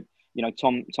Gifford, you know,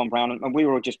 Tom Brown, and we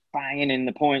were all just banging in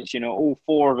the points. You know, all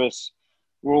 4 of us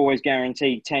were always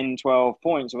guaranteed 10, 12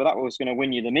 points. Well, that was going to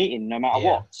win you the meeting no matter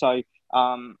what. So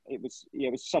it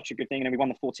was such a good thing. And then we won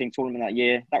the 14 tournament that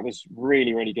year. That was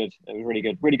really, really good. It was really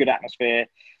good. Really good atmosphere.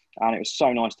 And it was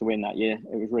so nice to win that year.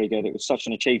 It was really good. It was such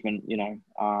an achievement, you know.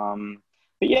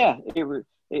 But yeah,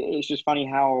 it's just funny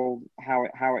how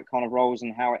it kind of rolls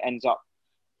and how it ends up.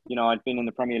 You know, I'd been in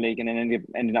the Premier League and then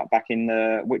ended up back in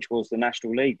which was the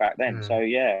National League back then. So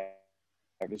yeah,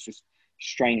 it was just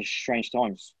strange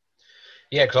times.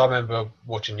 Yeah, because I remember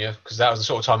watching you, because that was the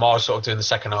sort of time I was sort of doing the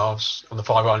second halves on the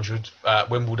 500 at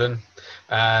Wimbledon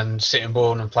and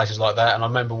Sittingbourne and places like that. And I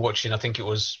remember watching, I think it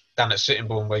was down at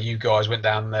Sittingbourne, where you guys went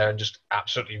down there and just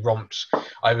absolutely romped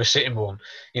over Sittingbourne,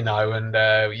 you know. And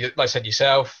like I said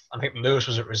yourself, I think Lewis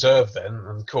was at reserve then.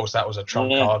 And of course, that was a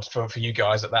trump card for you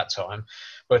guys at that time.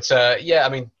 But I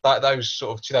mean, those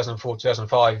sort of 2004,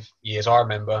 2005 years, I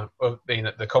remember being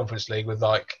at the Conference League with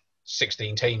like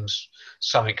 16 teams,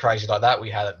 something crazy like that we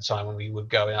had at the time when we were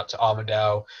going up to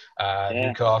Armadale,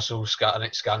 Newcastle,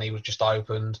 Scunny was just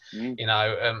opened, you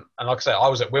know, and like I say, I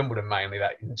was at Wimbledon mainly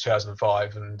that in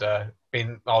 2005, and I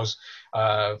was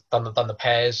done the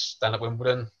pairs down at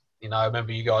Wimbledon. You know, I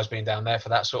remember you guys being down there for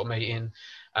that sort of meeting.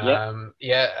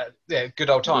 Good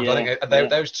old times. I think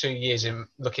those 2 years, in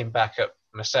looking back at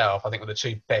myself, I think were the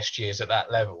 2 best years at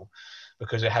that level,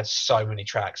 because it had so many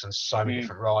tracks and so many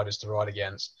different riders to ride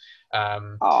against.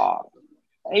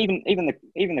 Even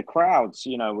the crowds,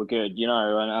 you know, were good, you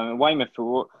know, and Weymouth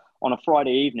on a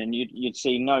Friday evening, you'd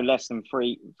see no less than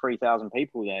 3,000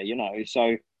 people there, you know.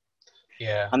 So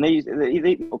and these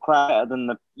crowd better than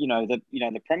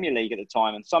the Premier League at the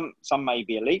time, and some may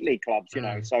be elite league clubs, you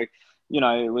know. So you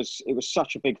know, it was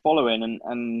such a big following,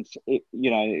 and it,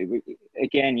 you know,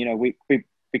 again, you know, we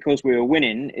because we were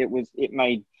winning, it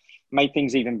made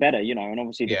things even better, you know. And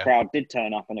obviously the crowd did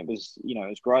turn up, and it was, you know, it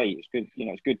was great. It was good, you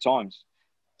know, it's good times.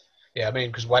 Yeah, I mean,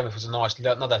 because Weymouth was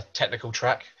another technical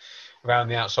track around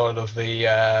the outside of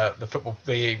the football,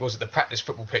 the practice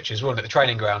football pitches, wasn't it? The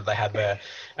training ground they had there,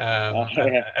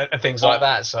 and things like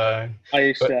that. So I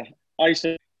used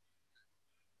to.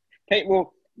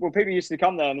 People used to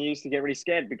come there and they used to get really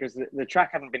scared because the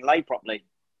track hadn't been laid properly.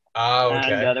 Oh,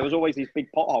 okay. And there was always these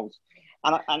big potholes.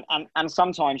 And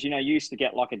sometimes, you know, you used to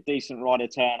get like a decent rider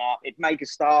turn up. It'd make a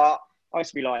start. I used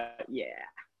to be like,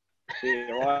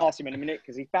 I'll ask him in a minute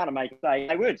because he's bound to make a stay.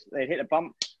 They'd hit a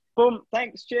bump. Boom,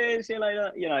 thanks, cheers, see you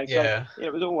later. You know, so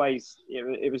it was always,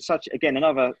 it was such, again,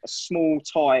 another small,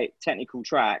 tight, technical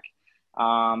track.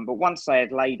 But once they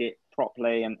had laid it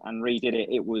properly and redid it,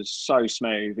 it was so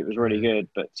smooth. It was really good.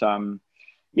 But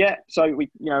so we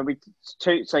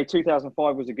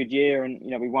 2005 was a good year, and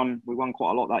you know we won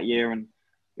quite a lot that year, and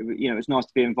it was nice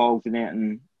to be involved in it,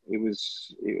 and it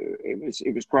was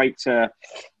great to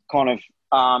kind of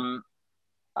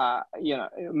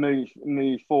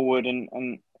move forward and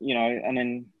and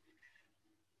then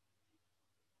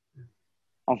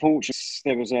unfortunately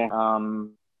there was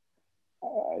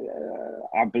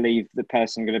I believe the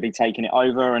person going to be taking it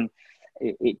over, and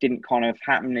it didn't kind of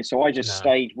happen. So I just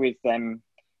stayed with them,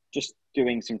 just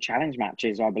doing some challenge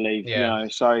matches, I believe.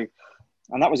 So,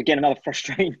 and that was again another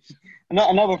frustrating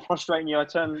year. I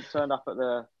turned up at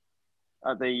the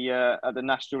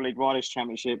National League Riders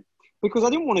Championship because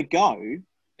I didn't want to go.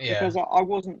 Yeah.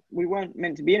 Because we weren't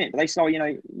meant to be in it. But they said,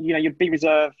 you'd be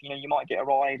reserved. You might get a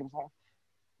ride. I was like,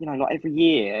 like every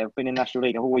year I've been in National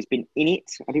League, I've always been in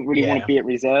it. I didn't really want to be at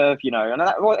reserve, And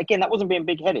that wasn't being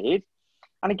big-headed.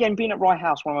 And again, being at Rye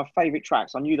House, one of my favourite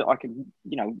tracks, I knew that I could,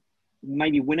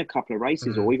 maybe win a couple of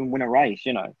races or even win a race,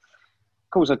 Of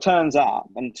course, it turns up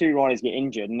and 2 riders get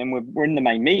injured, and then we're in the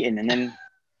main meeting, and then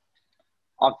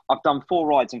I've done 4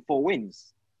 rides and 4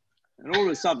 wins. And all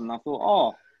of a sudden I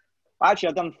thought, actually,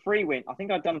 I've done 3 wins. I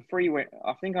think I've done 3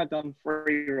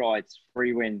 rides,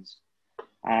 3 wins.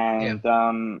 And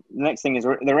the next thing is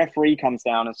the referee comes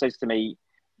down and says to me,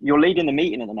 "You're leading the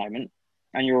meeting at the moment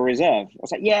and you're a reserve." I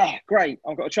was like, "Yeah, great.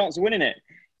 I've got a chance of winning it."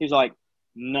 He was like,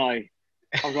 "No."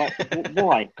 I was like,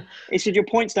 "Why?" He said, "Your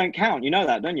points don't count. You know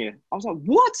that, don't you?" I was like,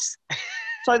 "What?"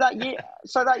 So that year,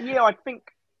 I think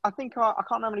I can't remember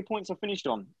how many points I finished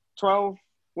on. 12,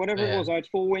 whatever it was. I had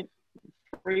 4 wins,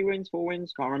 3 wins, 4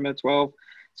 wins. Can't remember, 12.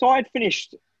 So I had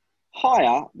finished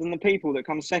higher than the people that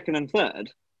come second and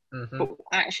third. But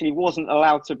actually wasn't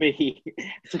allowed to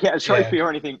get a trophy or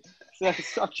anything. So it's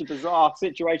such a bizarre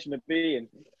situation to be in.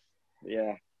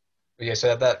 Yeah. Yeah.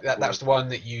 So that's the one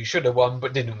that you should have won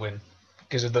but didn't win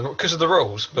because of the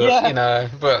rules. But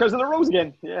because of the rules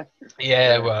again. Yeah.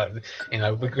 Yeah. Well,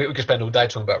 we could spend all day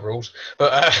talking about rules.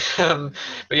 But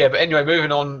but anyway,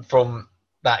 moving on from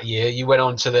that year, you went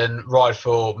on to then ride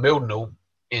for Mildenhall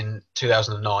in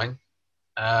 2009.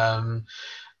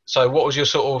 So what was your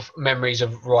sort of memories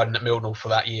of riding at Mildenhall for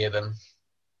that year then?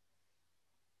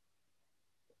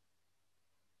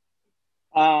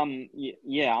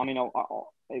 Yeah. I mean,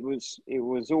 it was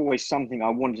always something I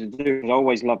wanted to do. I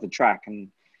always loved the track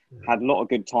and had a lot of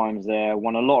good times there.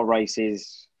 Won a lot of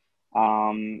races.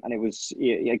 And it was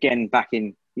again back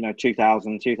in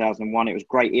 2000, 2001. It was a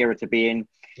great era to be in.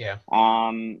 Yeah.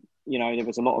 There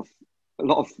was a lot of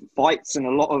fights and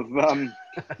a lot of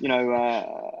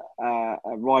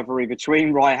a rivalry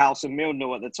between Rye House and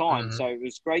Mildenhall at the time. So it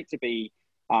was great to be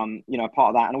part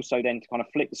of that, and also then to kind of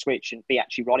flip the switch and be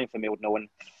actually riding for Mildenhall.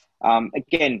 And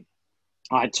again,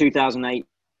 I had 2008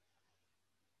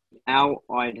 out.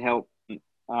 I'd helped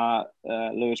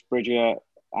Lewis Bridger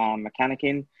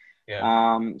mechanicking.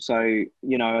 Yeah. So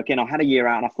again, I had a year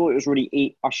out, and I thought it was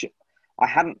really I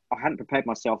hadn't prepared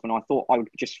myself, and I thought I would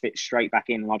just fit straight back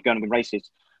in and I'd go and win races.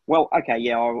 Well, okay,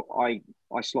 yeah, I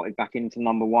slotted back into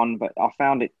number 1, but I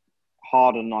found it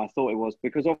harder than I thought it was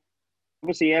because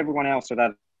obviously everyone else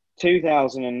had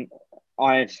 2000, and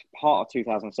I had part of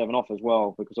 2007 off as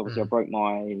well because obviously I broke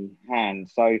my hand.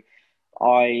 So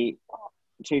I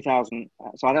 2000,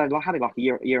 so I had it like a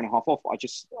year and a half off. I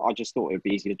just thought it would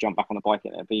be easy to jump back on the bike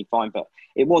and it'd be fine, but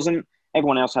it wasn't.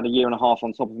 Everyone else had a year and a half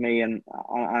on top of me, and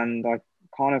I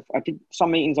did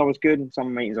some meetings I was good and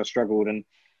some meetings I struggled, and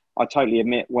I totally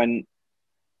admit when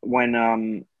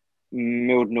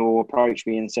Mildenhall approached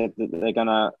me and said that they're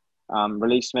gonna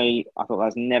release me, I thought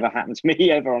that's never happened to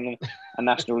me ever on a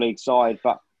National League side.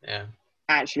 But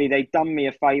actually, they'd done me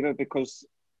a favour because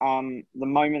the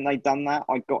moment they'd done that,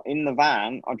 I got in the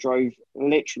van. I drove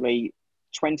literally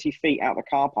 20 feet out the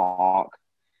car park,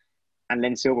 and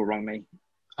Len Silver rang me.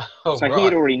 Oh, so he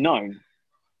had already known.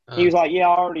 He was like, "Yeah,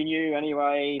 I already knew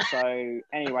anyway. So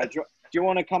anyway, do you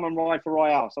want to come and ride for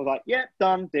Rye House?" I was like, "Yeah,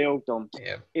 done, deal, done."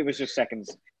 Yeah. It was just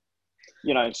seconds,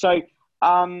 So,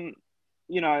 for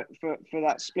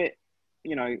that split,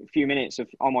 few minutes of,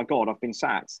 "Oh my God, I've been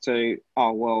sacked," to,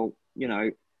 "Oh well,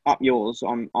 up yours.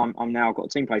 I'm now got a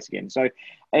team place again." So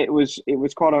it was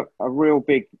quite a real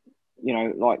big,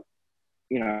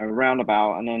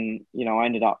 roundabout, and then I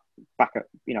ended up back at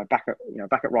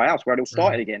Rye House where it all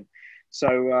started again.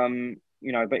 So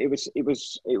but it was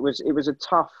a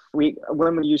tough week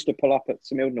when we used to pull up at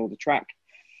St Mildenhall. The track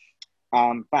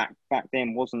back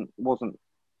then wasn't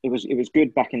it was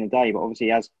good back in the day, but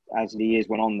obviously as the years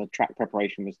went on, the track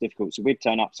preparation was difficult. So we'd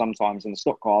turn up sometimes in the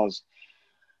stock cars.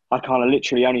 I kind of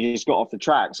literally only just got off the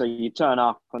track, so you turn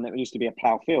up and it used to be a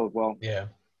plough field. Well, yeah.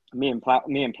 Me and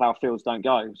plough fields don't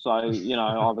go. So, I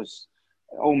was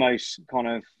almost kind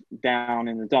of down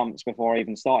in the dumps before I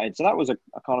even started. So that was a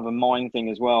kind of a mind thing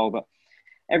as well. But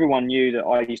everyone knew that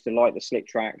I used to like the slick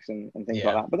tracks and things like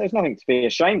Yeah. that. But there's nothing to be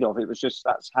ashamed of. It was just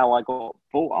that's how I got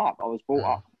brought up. I was brought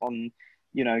up on,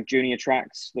 you know, junior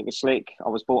tracks that were slick. I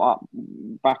was brought up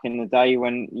back in the day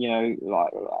when, you know,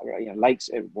 like you know, Lakes,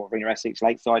 Ringer Essex,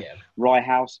 Lakeside, Rye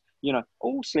House, you know,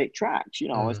 all slick tracks. You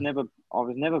know, I was never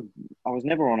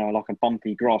on a like a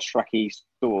bumpy grass tracky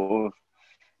sort of,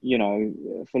 you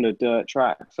know, full of dirt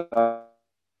track. So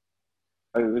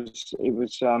it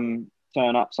was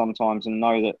turn up sometimes and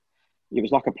know that it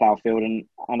was like a plough field, and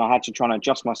I had to try and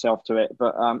adjust myself to it.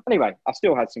 But anyway, I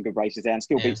still had some good races there and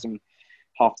still beat some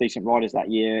half decent riders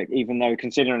that year, even though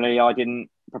considerably I didn't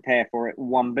prepare for it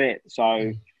one bit.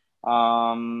 So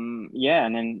yeah,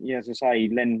 and then as I say,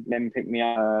 Len picked me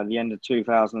up at the end of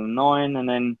 2009, and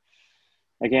then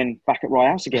again back at Rye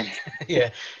House again.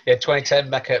 yeah, 2010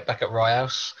 back at Rye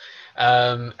House,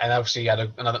 and obviously you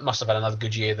had must have had another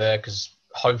good year there because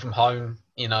home from home,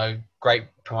 you know, great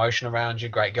promotion around you,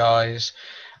 great guys.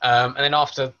 And then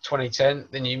after 2010,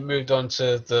 then you moved on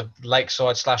to the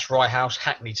Lakeside / Rye House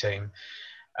Hackney team.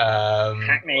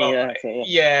 Hackney,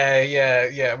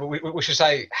 yeah. We should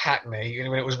say Hackney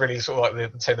when it was really sort of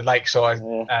like the Lakeside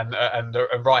and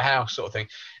Rye House sort of thing.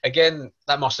 Again,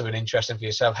 that must have been interesting for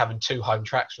yourself having two home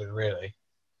tracks with really.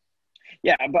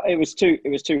 Yeah, but it was two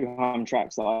home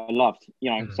tracks that I loved,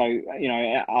 you know. So, you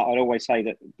know, I'd always say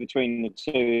that between the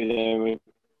two, there were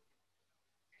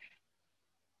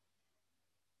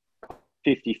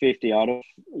 50-50. I'd,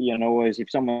 you know, always,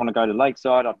 if someone want to go to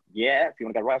Lakeside, if you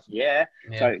want to go to Rouse,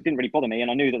 So it didn't really bother me,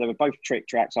 and I knew that they were both trick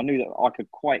tracks. I knew that I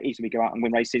could quite easily go out and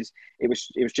win races. It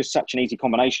was just such an easy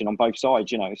combination on both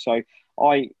sides, you know. So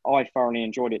I thoroughly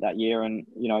enjoyed it that year, and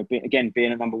you know,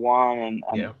 being at number one, and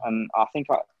I think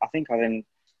I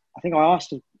asked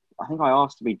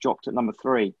to be dropped at number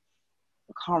 3.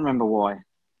 I can't remember why. I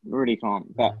really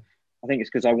can't, but. I think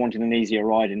it's because I wanted an easier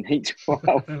ride in Heat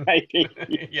 12, maybe,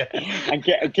 and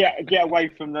get away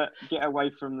from the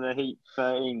Heat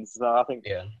 13. So I think,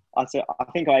 I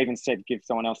think I even said give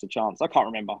someone else a chance. I can't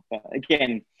remember, but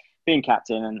again, being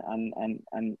captain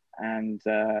and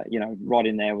you know,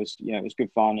 riding there was, you know, it was good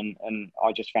fun, and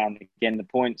I just found again the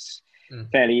points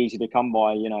fairly easy to come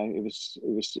by. You know, it was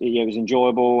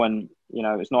enjoyable, and you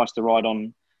know, it was nice to ride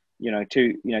on.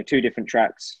 Two different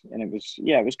tracks, and it was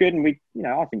good, and we, you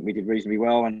know, I think we did reasonably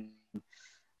well, and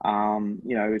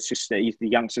you know, it's just that the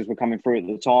youngsters were coming through at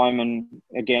the time, and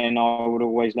again, I would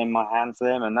always lend my hand to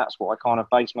them, and that's what I kind of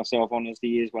based myself on as the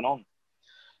years went on.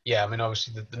 Yeah, I mean,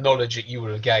 obviously the knowledge that you would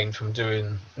have gained from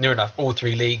doing near enough all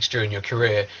 3 leagues during your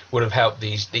career would have helped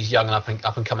these young up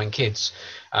and coming kids.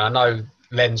 And I know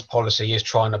Len's policy is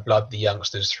trying to blood the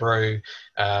youngsters through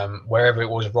wherever it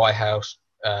was, Rye House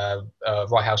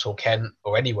or Kent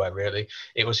or anywhere really.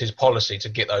 It was his policy to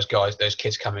get those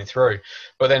kids coming through.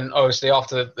 But then obviously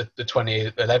after the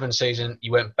 2011 season,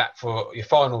 you went back for your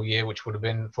final year, which would have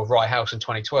been for Rye House in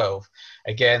 2012.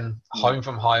 Again, home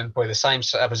from home, probably the same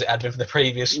setup as it had been for the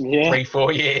previous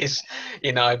 3-4 years,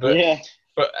 you know. But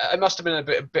it must have been a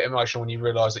bit emotional when you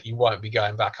realised that you won't be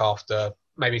going back after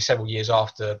maybe several years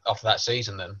after that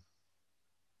season then.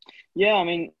 Yeah, I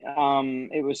mean,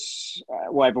 it was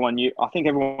everyone knew. I think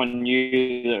everyone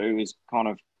knew that it was kind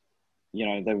of, you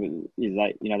know, they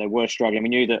were struggling. We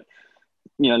knew that,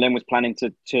 you know, Len was planning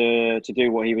to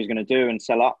do what he was going to do and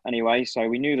sell up anyway. So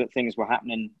we knew that things were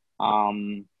happening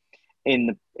in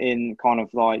kind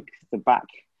of like the back,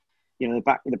 you know,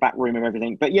 the back room of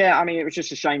everything. But yeah, I mean, it was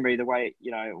just a shame really the way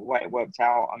it worked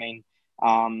out. I mean,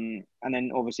 and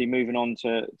then obviously moving on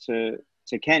to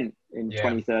Kent in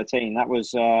 2013. That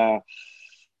was it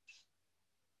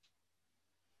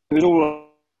was all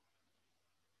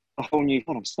a whole new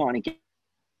kind of starting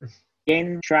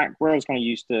again track where I was kind of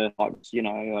used to, like, you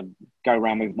know, I'd go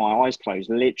around with my eyes closed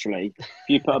literally. If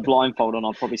you put a blindfold on,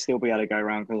 I'd probably still be able to go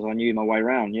around because I knew my way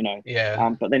around, you know.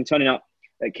 But then turning up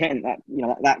at Kent,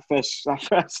 that first day, I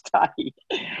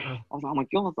was like, oh my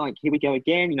god, like here we go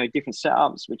again, you know, different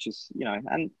setups, which is, you know,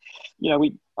 and you know,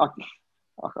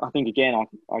 I think again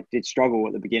I did struggle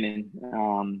at the beginning,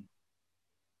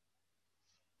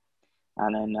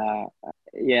 and then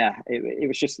it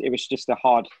was just a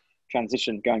hard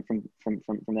transition going from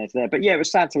there to there. But yeah, it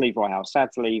was sad to leave Rye House,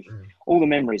 sad to leave all the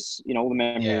memories, you know,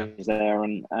 there,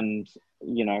 and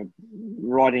you know,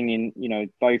 riding in, you know,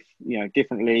 both, you know,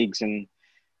 different leagues, and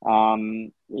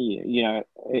you know,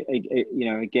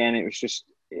 again, it was just,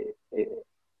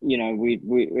 you know,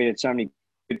 we had so many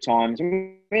good times,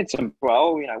 and we had some,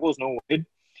 well, you know, it wasn't all good.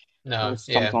 No,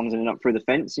 sometimes ending up through the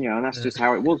fence, you know, and that's just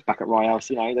how it was back at Rye House.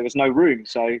 You know, there was no room,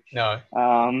 so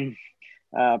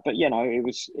But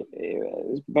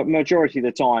but majority of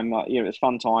the time, it was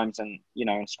fun times, and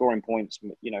and scoring points,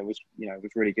 was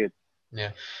really good.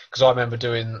 Yeah, because I remember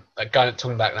doing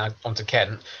talking back now onto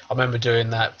Kent. I remember doing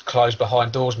that closed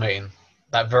behind doors meeting,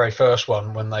 that very first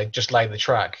one when they just laid the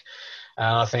track, and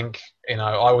I think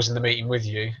I was in the meeting with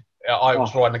you. I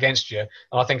was riding against you, and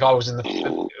I think I was in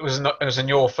the. It was in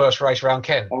your first race around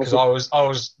Kent because I was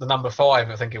the number 5.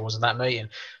 I think it was in that meeting.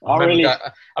 I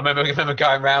remember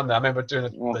going around there. I remember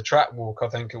doing the track walk. I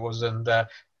think it was, and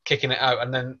kicking it out,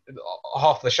 and then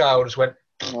half the show just went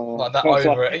like that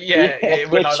over it. Yeah,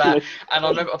 it went like that. And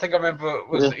I think I remember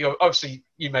obviously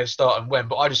you made a start and went,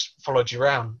 but I just followed you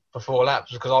around for 4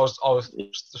 laps because I was I was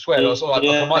like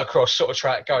a motocross sort of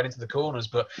track going into the corners,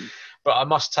 but I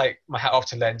must take my hat off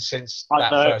to Len since that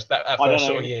first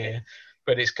sort of year.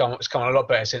 But it's come a lot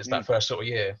better since that first sort of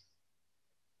year.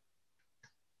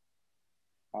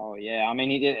 Oh yeah, I mean,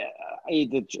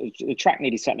 the track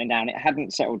needed settling down. It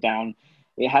hadn't settled down.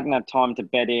 It hadn't had time to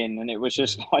bed in, and it was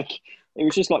just like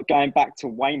going back to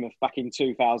Weymouth back in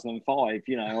 2005.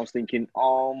 I was thinking,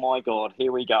 oh my God,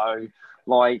 here we go.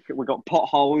 Like, we got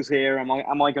potholes here. Am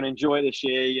I going to enjoy this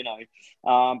year?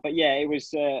 But yeah, it was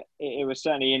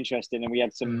certainly interesting, and we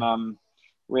had some fun.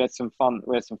 We had some fun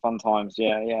times.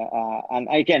 Yeah. And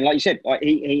again, like you said, like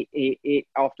he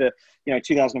after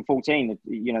 2014,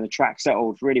 the track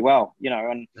settled really well.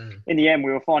 And in the end,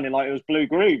 we were finding like it was blue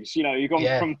grooves. You've gone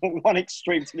from one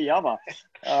extreme to the other.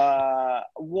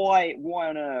 Why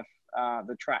on earth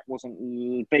the track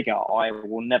wasn't bigger, I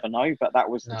will never know. But that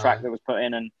was the track that was put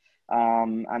in, and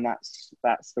that's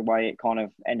the way it kind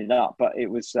of ended up. But it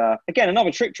was again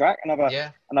another trick track,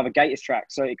 another Gators track,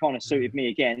 so it kind of suited me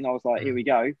again. I was like, here we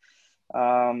go.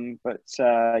 We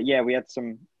had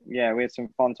some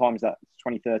fun times that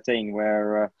 2013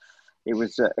 where it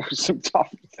was some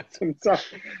tough.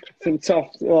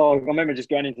 Oh, I remember just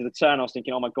going into the turn. I was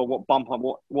thinking, oh my God, what bump?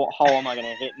 What hole am I going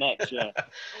to hit next? Yeah.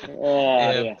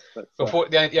 But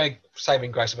the only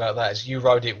saving grace about that is you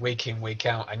rode it week in, week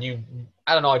out, and you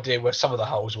had an idea where some of the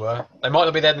holes were. They might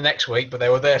not be there the next week, but they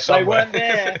were there somewhere.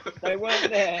 They weren't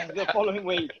there the following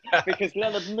week because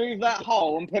Leonard moved that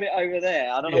hole and put it over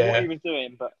there. I don't know what he was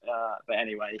doing, but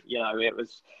anyway, it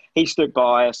was. He stood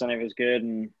by us, and it was good,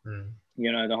 and.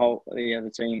 The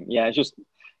other team. Yeah, it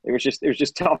was just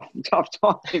tough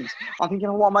times. I'm thinking,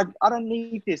 I don't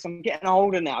need this. I'm getting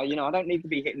older now. I don't need to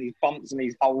be hitting these bumps and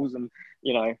these holes, and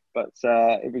But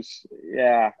it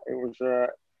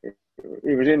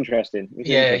was interesting.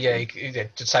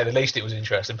 To say the least, it was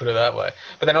interesting. Put it that way.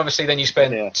 But then obviously, you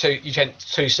spent 2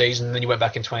 seasons, and then you went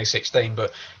back in 2016.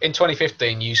 But in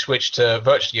 2015, you switched to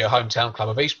virtually your hometown club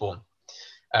of Eastbourne.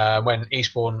 When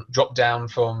Eastbourne dropped down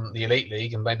from the Elite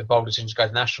League and made the bold decision to go to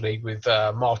the National League with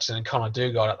Martin and Connor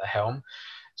Dugard at the helm.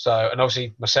 So, and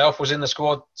obviously myself was in the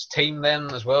squad team then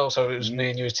as well. So it was me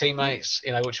and you as teammates,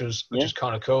 which was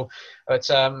kind of cool. But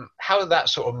how did that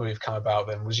sort of move come about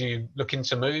then? Was you looking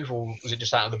to move, or was it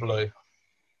just out of the blue?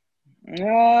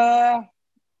 I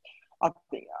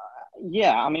think,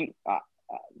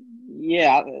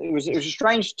 it was a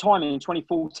strange timing in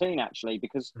 2014 actually,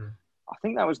 because I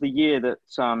think that was the year that,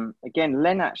 again,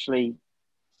 Len actually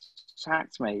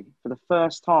sacked me for the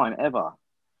first time ever.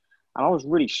 And I was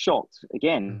really shocked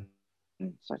again.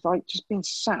 So it's like just being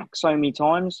sacked so many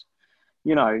times,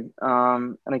 and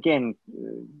again,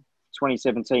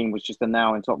 2017 was just the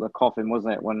nail on top of the coffin,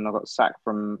 wasn't it? When I got sacked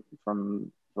from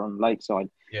Lakeside.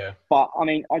 Yeah. But I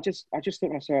mean, I just thought to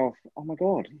myself, oh my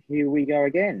God, here we go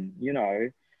again,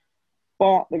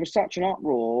 But there was such an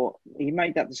uproar. He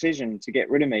made that decision to get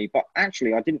rid of me. But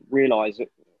actually, I didn't realise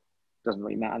it. Doesn't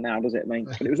really matter now, does it?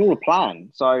 But it was all a plan.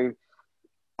 So,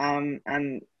 and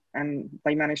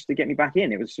they managed to get me back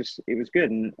in. It was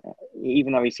good. And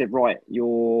even though he said, right,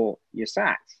 you're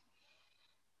sacked,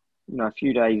 a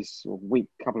few days or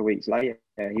couple of weeks later,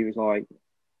 he was like,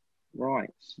 right,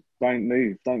 don't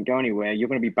move, don't go anywhere. You're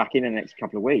going to be back in the next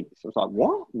couple of weeks. I was like,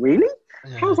 what? Really?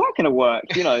 Yeah. How's that going to work?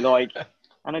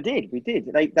 And I did. We did.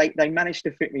 They managed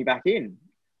to fit me back in.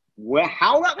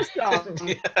 How that was done,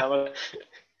 that was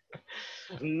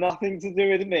nothing to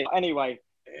do with me. Anyway,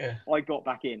 I got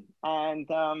back in, and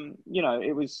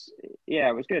it was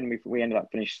good, and we ended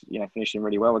up finishing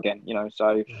really well again.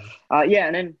 So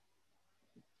and then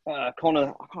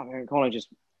Connor, I can't remember. Connor just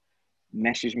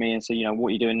messaged me and said, what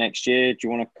are you doing next year? Do you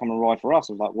want to come and ride for us?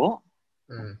 I was like, what?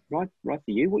 Ride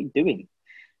for you? What are you doing?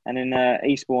 And then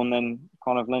Eastbourne then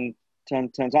kind of then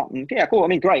turns up, and cool. I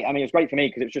mean, great. I mean, it was great for me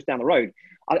because it was just down the road.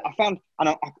 I found, and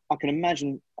I can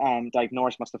imagine Dave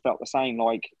Norris must have felt the same.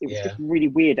 Like, it was just really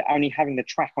weird only having the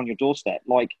track on your doorstep.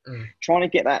 Like, trying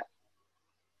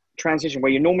transition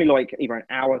where you're normally like either an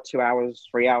hour, 2 hours,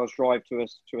 3 hours drive to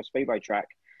a speedway track.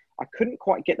 I couldn't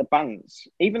quite get the balance,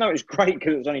 even though it was great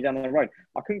because it was only down the road.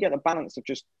 I couldn't get the balance of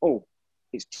just,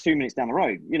 it's 2 minutes down the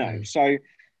road, you know. So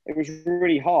it was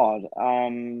really hard.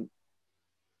 And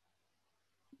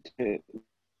I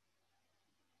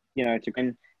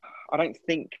don't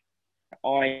think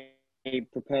I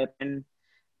prepared then,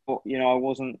 but I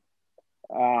wasn't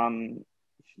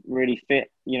really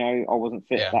fit. I wasn't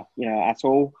fit that at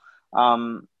all.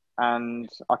 And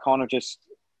I kind of just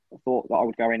thought that I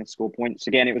would go in and score points.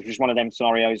 Again, it was just one of them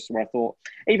scenarios where I thought,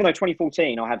 even though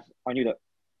 2014 I knew that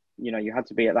you had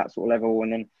to be at that sort of level,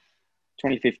 and then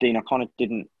 2015 I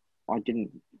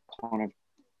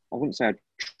wouldn't say I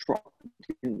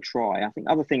didn't try. I think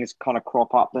other things kind of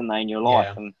crop up, don't they, in your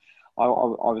life, and I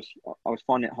was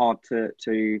finding it hard to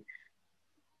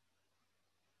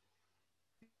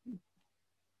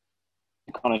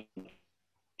kind of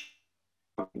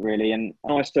really, and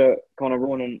I used to kind of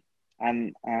run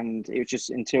and it was just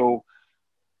until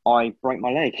I broke my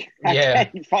leg.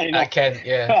 Again, funny enough.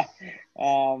 Yeah.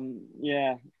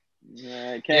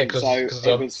 Because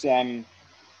it was. Yeah,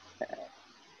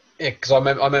 because I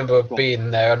remember being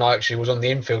there, and I actually was on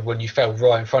the infield when you fell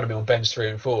right in front of me on bends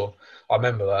 3 and 4. I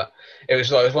remember that. It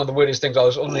was one of the weirdest things. I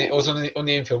was on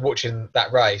the infield watching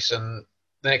that race, and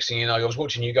the next thing you know, I was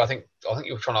watching you go. I think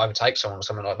you were trying to overtake someone or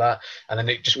something like that, and then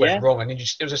it just went wrong, and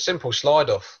it was a simple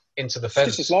slide off into the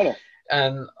fence. Just a slide off.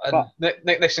 And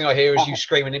next thing I hear is you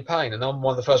screaming in pain, and I'm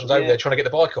one of the first ones over there trying to get the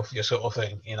bike off you, sort of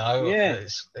thing. Yeah,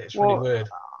 it's really weird.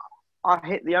 I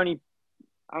hit the only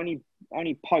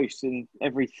post in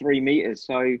every 3 meters,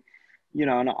 so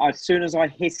and as soon as I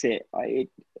hit it,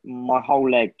 my whole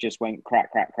leg just went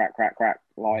crack, crack, crack, crack, crack.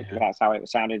 Like that's how it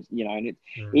sounded, and it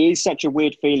is such a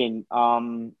weird feeling.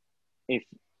 If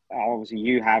obviously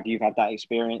you've had that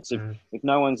experience. If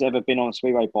no one's ever been on a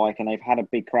speedway bike and they've had a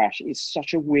big crash, it's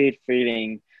such a weird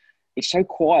feeling. It's so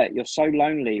quiet. You're so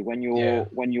lonely when you're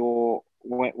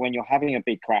having a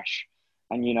big crash,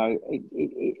 and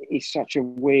it's such a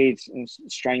weird and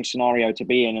strange scenario to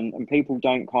be in, and people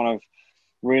don't kind of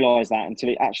realize that until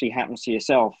it actually happens to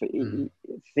yourself.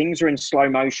 Things are in slow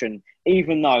motion,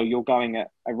 even though you're going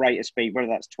at a rate of speed, whether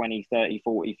that's 20, 30,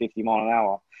 40, 50 mile an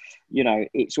hour.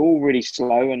 It's all really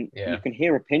slow, and you can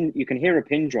hear a pin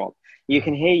drop. You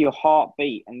can hear your heart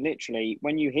beat, and literally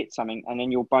when you hit something and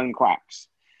then your bone cracks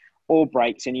or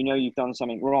breaks and you've done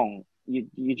something wrong,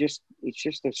 it's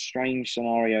just a strange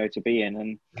scenario to be in.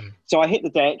 And so I hit the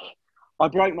deck, I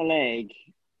broke my leg,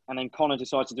 and then Connor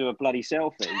decides to do a bloody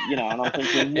selfie, and I'm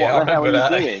thinking, what the hell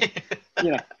are you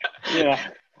doing?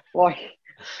 Like,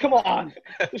 come on,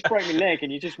 just break my leg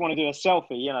and you just want to do a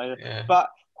selfie, But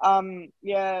and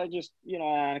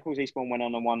of course Eastbourne went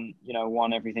on and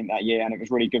won everything that year, and it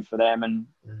was really good for them, and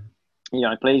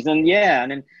pleased. And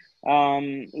and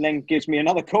then Len gives me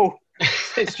another call,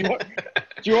 says, do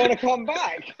you want to come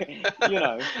back?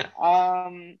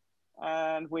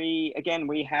 And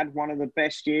we had one of the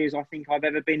best years I think I've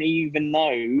ever been, even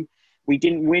though we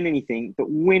didn't win anything, but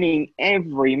winning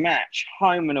every match,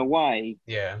 home and away,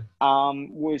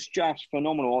 was just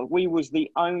phenomenal. We was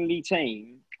the only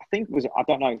team, I think it was, I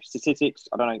don't know, statistics,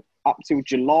 I don't know, up till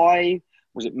July,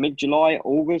 was it mid-July,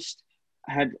 August,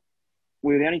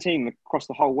 we were the only team across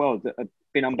the whole world that had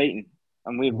been unbeaten.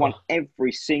 And we've won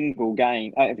every single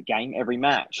game, every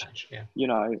match. Again,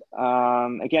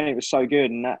 it was so good.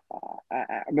 And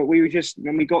but we were just,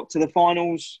 when we got to the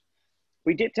finals,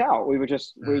 we dipped out. We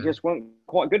just weren't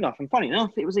quite good enough. And funny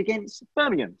enough, it was against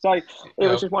Birmingham. So it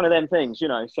was just one of them things,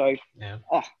 So,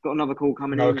 got another call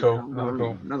coming in.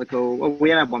 Another call. Well, we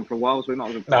hadn't had one for a while, so we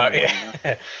might as well.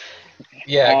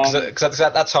 Because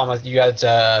at that time you had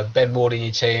Ben Ward in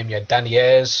your team, you had Danny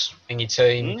Ayres in your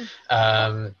team.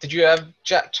 Did you have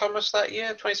Jack Thomas that year,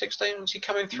 2016? Was he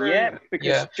coming through? Yeah,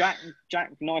 because Jack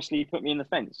nicely put me in the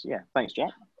fence. Yeah, thanks, Jack.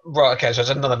 Right, okay, so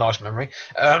it's another nice memory.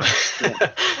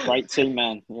 Great team,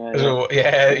 man.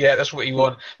 That's what you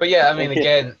want. But I mean,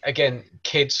 again,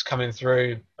 kids coming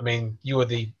through. I mean, you were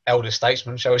the elder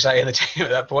statesman, shall we say, in the team at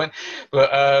that point.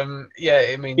 But I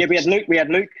mean, we had Luke. We had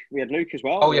Luke as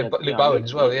well. Oh Luke Bowen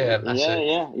as well. Yeah,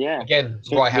 yeah. Again,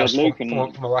 so Right House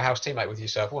from a Right House teammate with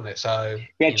yourself, wasn't it? So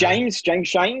we had James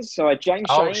Shanes. So I had James.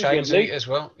 Shanes as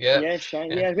well. Yeah, Shane.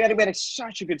 Yeah, we had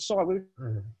such a good side. We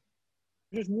were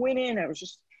just winning. It was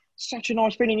just such a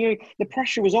nice feeling. The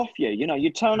pressure was off you. You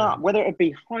turn up, whether it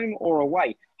be home or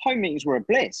away. Home meetings were a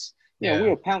bliss. We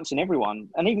were pouncing everyone.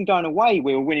 And even going away,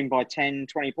 we were winning by 10,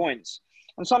 20 points.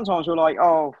 And sometimes we're like,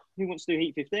 oh, who wants to do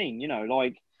Heat 15?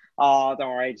 oh, don't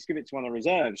worry, just give it to one of the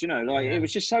reserves. You know, like it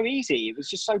was just so easy. It was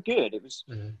just so good. It was,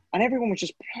 and everyone was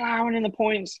just ploughing in the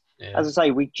points. Yeah. As I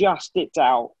say, we just dipped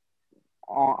out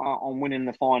on winning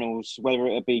the finals, whether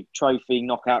it be trophy,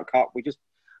 knockout cup. We just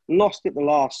lost at the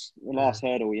last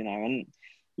hurdle, you know, and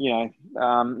you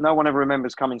know, no one ever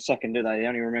remembers coming second, do they? They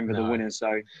only remember the winners.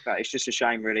 So it's just a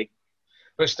shame, really.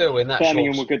 But still, in that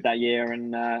Birmingham were good that year,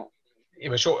 and it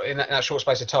was short in that short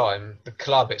space of time. The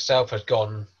club itself had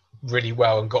gone really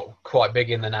well and got quite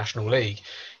big in the National League.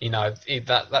 You know,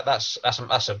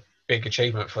 that's a big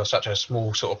achievement for such a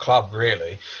small sort of club,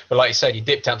 really. But like you said, you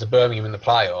dipped down to Birmingham in the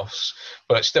playoffs,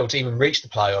 but still to even reach the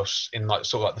playoffs in like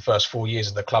sort of like the first 4 years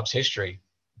of the club's history,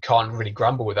 you can't really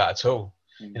grumble with that at all.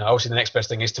 You know, obviously the next best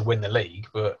thing is to win the league,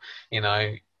 but you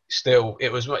know, still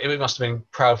it must have been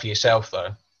proud for yourself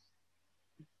though.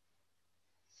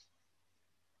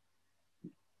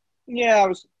 Yeah,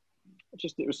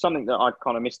 it was something that I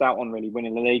kind of missed out on, really,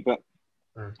 winning the league. But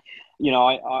you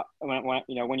know,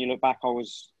 when you look back, I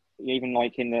was even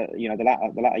like in the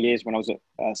latter years when I was at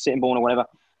Sittingbourne or whatever.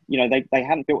 You know, they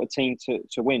hadn't built a team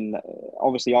to win.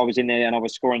 Obviously, I was in there and I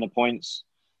was scoring the points.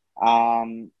 I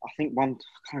think I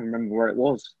can't remember where it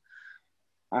was,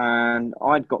 and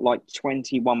I'd got like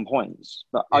 21 points.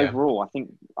 But overall, I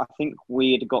think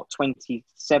we had got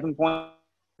 27 points.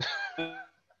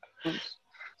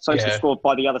 So scored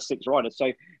by the other 6 riders.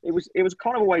 So it was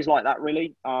kind of always like that,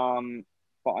 really.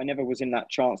 But I never was in that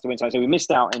chance to win. So we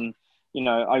missed out in, you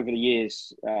know, over the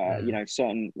years, you know,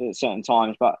 certain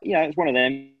times. But yeah, it's one of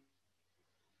them.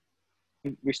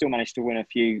 We still managed to win a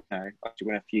few,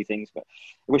 things. But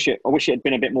I wish it had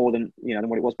been a bit more than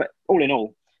what it was. But all in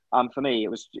all, for me,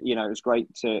 it was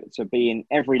great to be in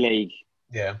every league.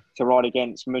 Yeah. To ride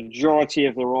against majority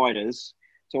of the riders,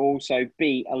 to also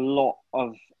beat a lot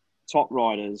of top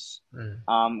riders.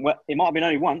 Well, it might have been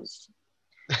only once.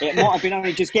 It might have been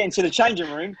only just getting to the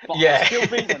changing room, but I still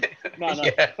beat them. No.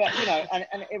 Yeah. But you know,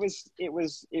 and it was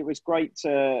great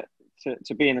to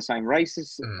be in the same race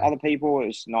as other people.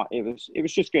 It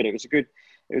was just good.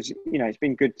 It's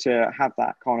been good to have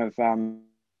that kind of that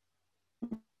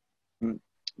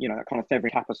kind of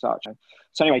February cap as such.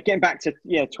 So anyway, getting back to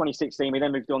 2016, we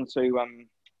then moved on to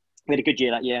we had a good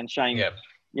year that year, and Shane,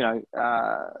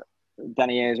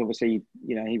 Danny Ayres, obviously,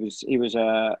 you know, he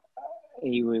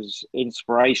was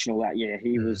inspirational that year.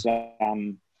 He was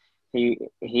he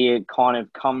had kind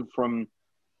of come from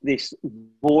this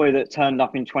boy that turned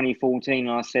up in 2014,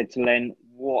 and I said to Len,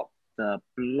 "What the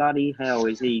bloody hell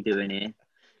is he doing here?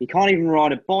 He can't even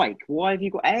ride a bike. Why have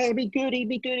you got? Hey, he'd be good.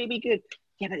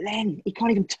 Yeah, but Len, he can't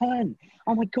even turn.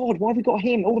 Oh my God, why have we got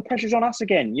him? All the pressure's on us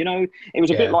again. You know, it was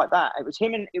a bit like that. It was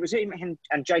him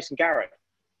and Jason Garrett.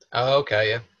 Oh, okay,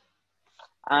 yeah.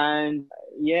 And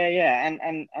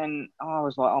and I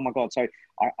was like, oh my God. So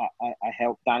I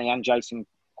helped Danny and Jason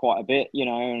quite a bit, you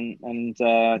know, and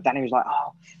Danny was like,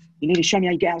 oh, you need to show me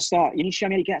how you get out of start. You're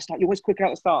always quick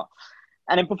out of start.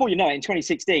 And then before you know it, in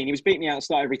 2016, he was beating me out of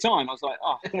start every time. I was like,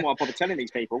 oh, I don't know why I bother telling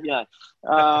these people. Yeah.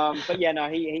 But yeah, no,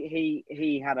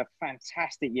 he had a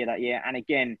fantastic year that year. And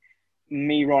again,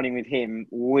 me riding with him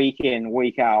week in,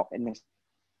 week out on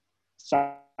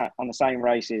the same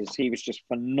races, he was just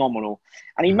phenomenal.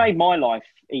 And he made my life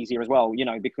easier as well, you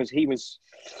know, because he was,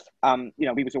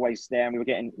 we was always there and we were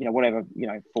getting, whatever,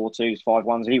 4.2s,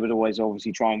 5.1s. He would always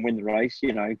obviously try and win the race,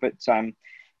 but, it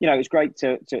was great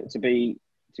to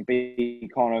be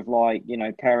kind of like,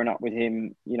 pairing up with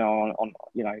him, on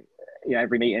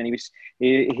every meeting.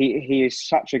 He was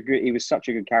such a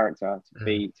good character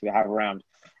to have around.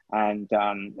 And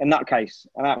an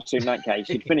absolute nutcase.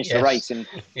 He'd finish the race and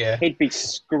he'd be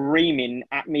screaming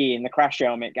at me in the crash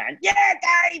helmet, going, "Yeah,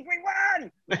 Dave, we won!"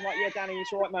 I'm like, "Yeah, Danny,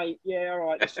 it's all right, mate. Yeah, all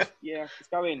right. Let's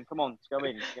go in. Come on, let's go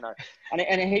in."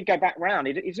 And he'd go back round.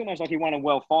 It's almost like he won a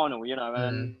world final,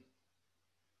 and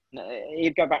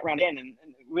he'd go back round again, and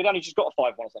we'd only just got a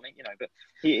 5-1 or something, But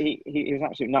he was an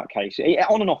absolute nutcase,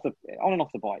 on and off the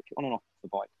bike.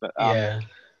 But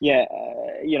it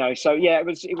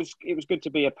was good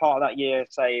to be a part of that year.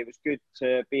 It was good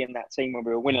to be in that team when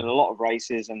we were winning a lot of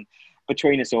races and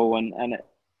between us all, and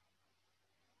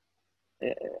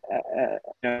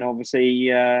obviously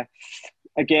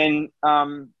again,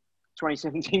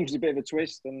 2017 was a bit of a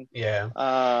twist, and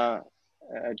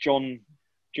John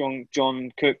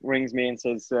Cook rings me and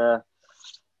says, "Do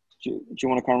you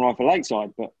want to come and ride for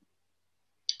Lakeside?" But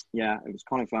yeah, it was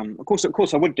kind of of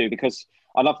course I would do, because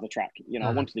I love the track.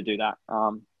 I wanted to do that,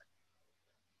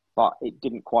 but it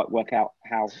didn't quite work out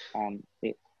how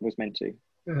it was meant to.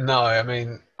 No, I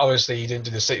mean, obviously you didn't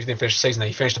do the you didn't finish the season. Then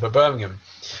you finished up at Birmingham.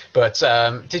 But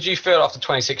did you feel after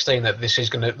 2016 that this is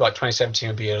going to, like 2017,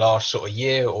 would be your last sort of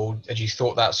year, or had you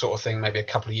thought that sort of thing maybe a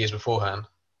couple of years beforehand?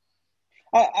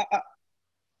 I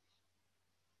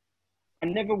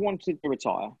never wanted to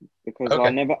retire because I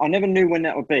Okay. never knew when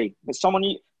that would be. But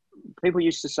people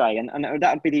used to say, and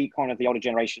that would be the kind of the older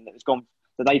generation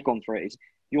that they've gone through it, is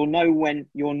you'll know when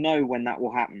that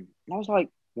will happen. And I was like,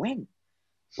 when?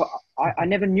 But I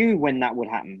never knew when that would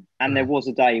happen. And there Mm, was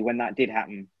a day when that did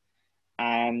happen.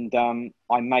 And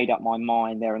I made up my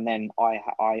mind there and then.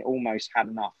 I almost had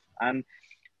enough. And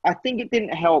I think it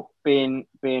didn't help being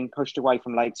pushed away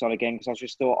from Lakeside again, because I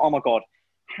just thought, oh my God,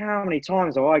 how many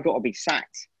times have I got to be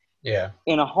sacked yeah.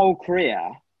 in a whole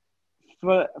career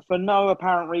for no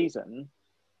apparent reason?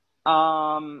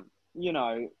 You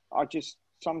know,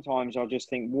 sometimes I just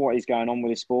think, what is going on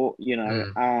with this sport? You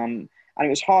know, Mm, and it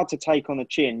was hard to take on the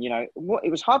chin. You know, what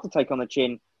it was hard to take on the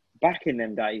chin back in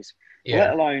them days, let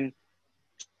yeah. alone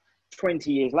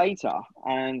 20 years later,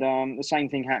 and the same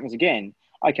thing happens again.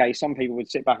 Okay, some people would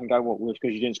sit back and go, "What? Well, it's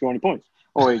because you didn't score any points,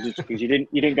 or just because you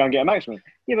didn't go and get a maximum."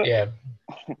 Yeah, but Yeah.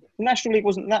 the National League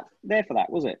wasn't that there for that,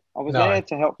 was it? I was No. there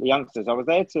to help the youngsters. I was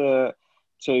there to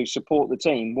support the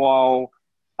team. While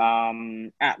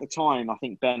at the time, I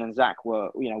think Ben and Zach were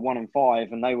 1 and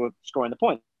 5, and they were scoring the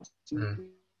points. Mm,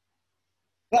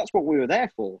 That's what we were there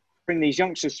for. Bring these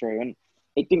youngsters through, and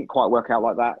it didn't quite work out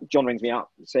like that. John rings me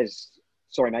up, says,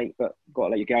 "Sorry, mate, but got to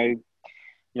let you go."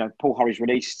 Paul Hurry's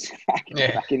released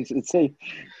yeah. back into the team,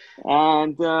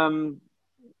 and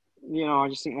I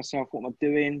just think to myself, what am I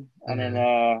doing? And then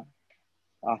Mm,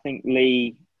 I think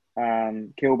Lee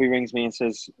Kilby rings me and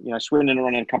says, Swindon are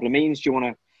running a couple of meetings. Do you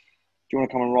want to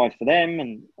come and ride for them?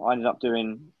 And I ended up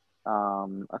doing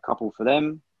a couple for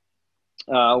them.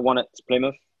 One at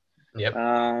Plymouth. yep.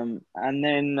 And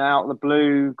then out of the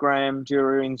blue, Graham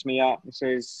Jury rings me up and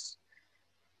says,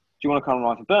 "Do you want to come and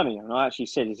ride for Birmingham?" And I actually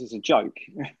said, "Is this a joke?"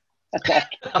 Like,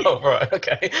 Oh, right.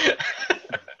 Okay.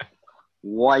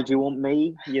 why do you want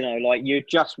me? Like, you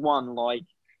just won like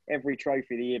every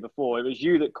trophy the year before. It was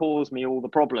you that caused me all the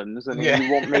problems, and then Yeah.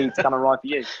 you want me to come and ride for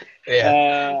you.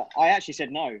 Yeah. I actually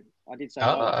said no. I did say no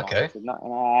at the Oh, time. I okay. said no,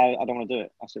 and I don't want to do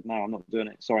it. I said no, I'm not doing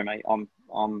it. Sorry, mate. I'm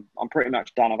pretty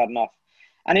much done. I've had enough.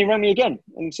 And he rang me again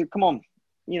and he said, "Come on,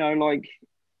 like,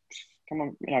 come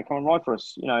on, come and ride for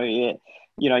us.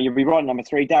 You'll be riding number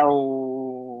 3,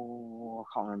 Daryl. I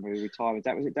can't remember who retired.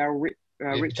 Was it Daryl You've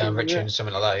done Richards? Was Richard it? and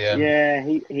something like that, yeah. Yeah,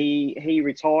 he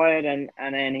retired, and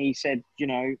then he said,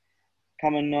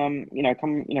 come and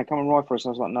come and ride for us. I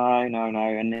was like, no, no, no,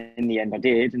 and in the end I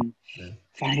did, and Mm.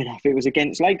 funny enough, it was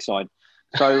against Lakeside.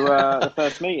 So the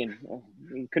first meeting,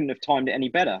 he couldn't have timed it any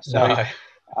better. So No.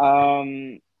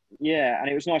 um, yeah, and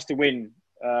it was nice to win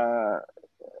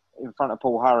in front of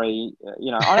Paul Hurry.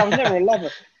 I was never a lover.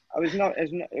 I was not.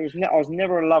 I was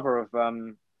never a lover of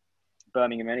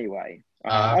Birmingham anyway.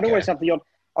 Ah, I'd always okay. have the odd.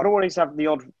 I'd always have the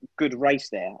odd good race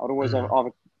there. Mm.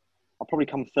 I'll probably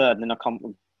come third, and then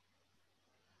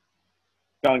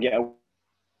go and get a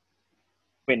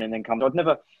win, and then come. I'd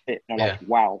never hit, like, Yeah.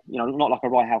 wow, not like a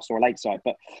Rye House or a Lakeside,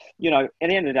 but at the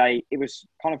end of the day, it was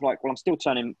kind of like, well, I'm still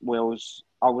turning wheels.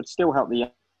 I would still help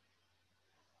the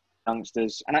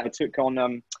youngsters, and I took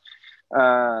on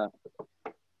uh,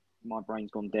 my brain's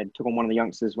gone dead. Took on one of the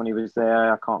youngsters when he was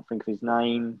there. I can't think of his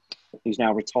name. He's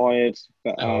now retired,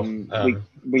 but Oh,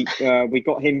 we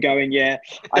got him going. Yeah.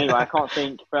 Anyway, I can't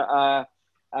think, but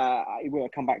he will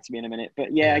come back to me in a minute.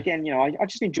 But yeah, yeah. again, I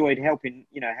just enjoyed helping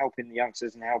the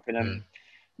youngsters and helping them,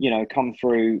 Mm. come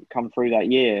through that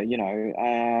year.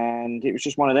 And it was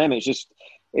just one of them. It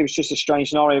was just a strange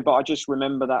scenario, but I just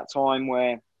remember that time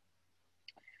where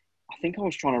I think I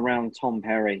was trying to round Tom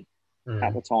Perry at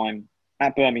Mm. the time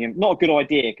at Birmingham. Not a good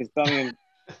idea, because Birmingham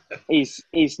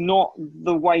is not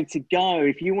the way to go.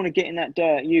 If you want to get in that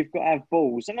dirt, you've got to have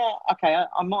balls. And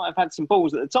I might have had some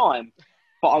balls at the time,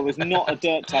 but I was not a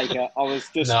dirt taker. I was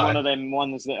just one No. of them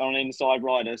ones that are an inside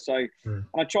rider. So Mm.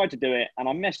 I tried to do it, and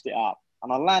I messed it up,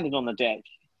 and I landed on the deck,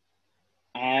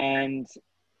 and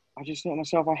I just thought to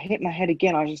myself, I hit my head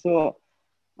again. I just thought,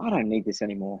 I don't need this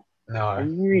anymore. I No.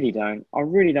 really don't. I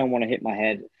really don't want to hit my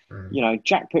head. Mm.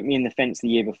 Jack put me in the fence the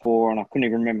year before, and I couldn't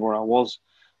even remember where I was.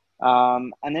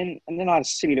 And then I had a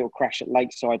silly little crash at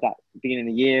Lakeside that beginning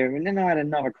of the year, and then I had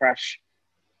another crash.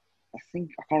 I can't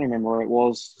remember where it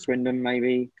was. Swindon,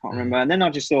 maybe, can't Mm. remember. And then I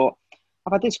just thought,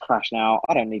 I've had this crash now.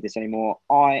 I don't need this anymore.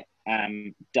 I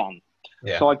am done.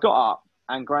 Yeah. So I got up,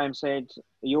 and Graham said,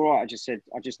 "Are you all right?" I just said,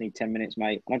 "I just need 10 minutes,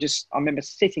 mate." And I remember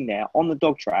sitting there on the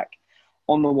dog track,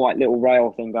 on the white little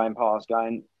rail thing going past,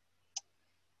 going,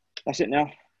 "That's it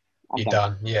now. I'm You're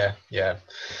done. done. Yeah, yeah. And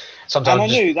I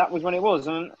Sometimes just knew that was when it was,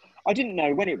 and I didn't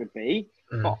know when it would be,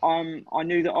 mm, but I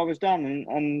knew that I was done,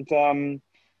 and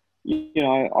you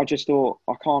know, I just thought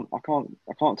I can't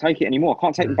take it anymore. I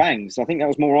can't take the mm, bangs. I think that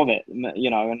was more of it, you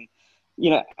know,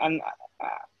 and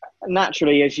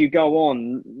naturally as you go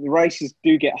on, the races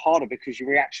do get harder because your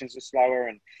reactions are slower,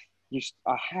 and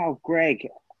how Greg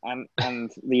and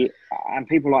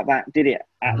people like that did it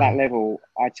at that mm. level.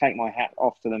 I take my hat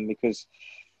off to them, because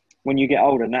when you get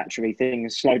older, naturally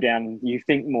things slow down. You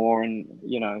think more, and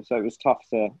you know, so it was tough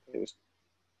to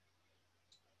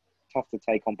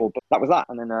take on board. But that was that,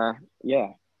 and then yeah,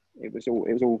 it was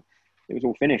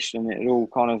all finished, and it all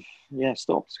kind of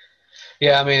stopped.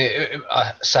 Yeah, I mean,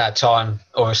 a sad time,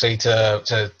 obviously,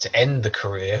 to end the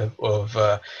career of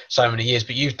so many years.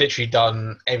 But you've literally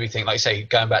done everything, like you say,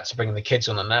 going back to bringing the kids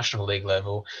on the National League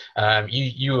level.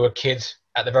 You were a kid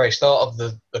at the very start of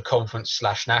the conference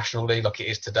slash National League, like it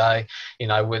is today. You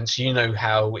know, once you know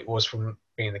how it was from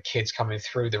being the kids coming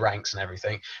through the ranks and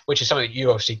everything, which is something that you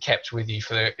obviously kept with you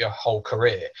for your whole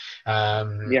career.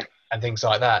 Um, Yeah, and things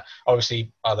like that.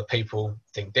 Obviously, other people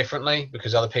think differently,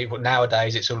 because other people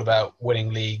nowadays it's all about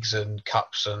winning leagues and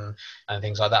cups and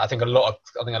things like that. I think a lot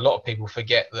of people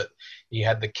forget that you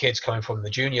had the kids coming from the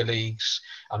junior leagues.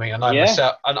 I mean,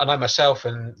 yeah, I know myself,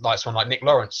 and like someone like Nick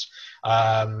Lawrence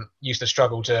used to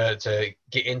struggle to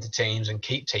get into teams and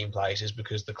keep team places,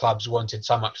 because the clubs wanted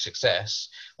so much success.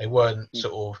 They weren't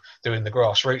sort of doing the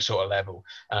grassroots sort of level,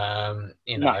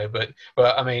 you no, know. But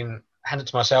I mean, hand it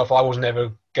to myself, I was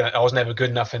never good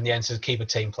enough in the end to keep a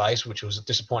team place, which was a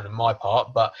disappointment on my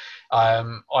part. But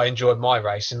I enjoyed my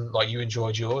racing like you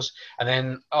enjoyed yours. And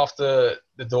then after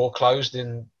the door closed yeah,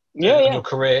 on yeah. your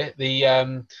career,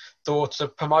 the door to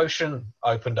promotion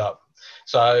opened up.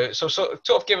 So sort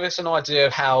of give us an idea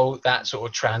of how that sort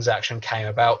of transaction came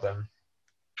about then.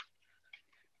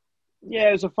 Yeah,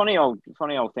 it was a funny old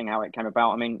thing how it came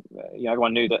about. I mean, you know,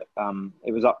 everyone knew that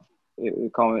it was up. It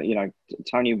was kind of, you know,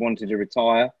 Tony wanted to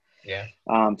retire. Yeah.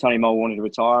 Tony Mole wanted to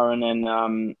retire, and then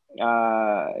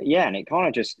yeah, and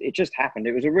it just happened.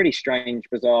 It was a really strange,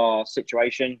 bizarre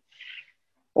situation.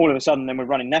 All of a sudden, then we're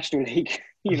running National League,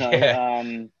 you know, Yeah.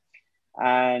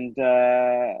 and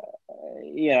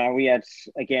you know, we had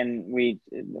again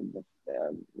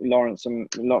Lawrence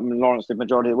Lawrence did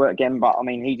majority of the work again, but I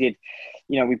mean, he did.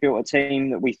 You know, we built a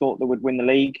team that we thought that would win the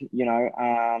league. You know,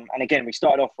 and again, we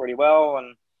started off really well,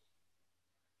 and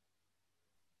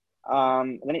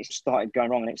then it started going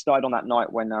wrong, and it started on that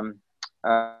night when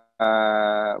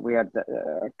we had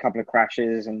a couple of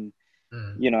crashes, and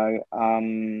Mm. you know,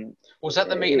 Was that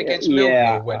the meeting against yeah,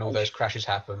 Mildenhall when all those crashes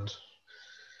happened?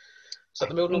 Was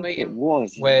that I the Mildenhall think it meeting where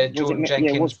was it Jordan yeah, it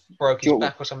Jenkins was broke his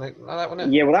back or something like that,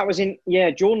 wasn't it? yeah, well, that was in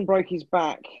Jordan broke his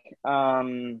back.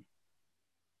 Jordan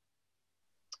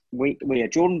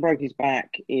broke his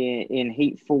back in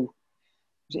heat full.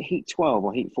 Was it heat 12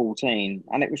 or heat 14?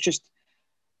 And it was just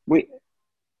we.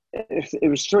 It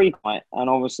was street fight, and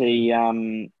obviously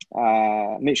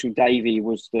Mitchell Davey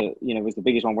was the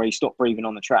biggest one, where he stopped breathing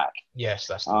on the track, Yes,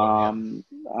 that's the one.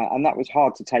 Yeah. and that was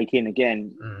hard to take in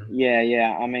again. Mm.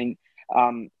 Yeah. I mean,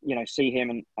 you know, see him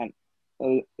and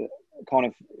kind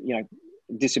of, you know,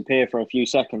 disappear for a few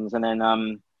seconds, and then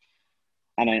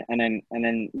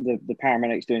the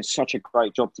paramedics doing such a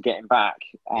great job to get him back.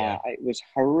 Yeah. It was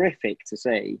horrific to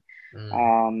see.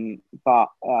 Mm. But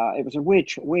it was a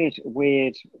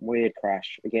weird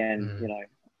crash again. Mm. You know,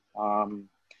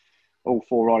 all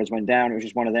four riders went down. It was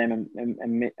just one of them, and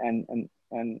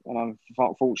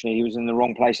unfortunately, he was in the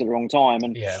wrong place at the wrong time.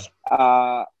 And Yeah.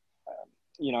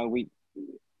 you know,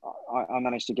 I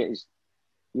managed to get his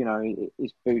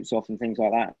boots off and things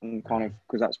like that, and kind of,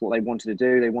 because that's what they wanted to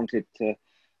do. They wanted to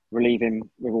relieve him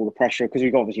with all the pressure, because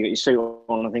he obviously got his suit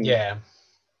on and things Yeah.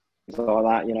 like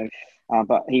that, you know.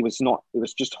 But he was not. It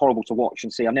was just horrible to watch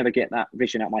and see. I never get that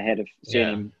vision out of my head of seeing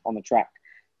Yeah. him on the track.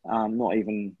 Not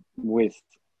even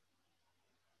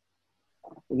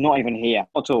here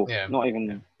at all. Yeah. Not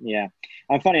even. Yeah.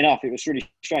 And funny enough, it was really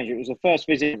strange. It was the first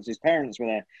visit. His parents were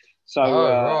there, so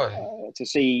Oh, right. to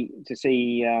see to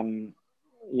see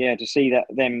that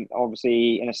them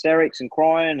obviously in hysterics and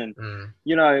crying, and Mm.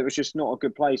 you know, it was just not a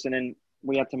good place. And then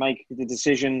we had to make the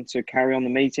decision to carry on the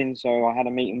meeting. So I had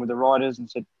a meeting with the riders and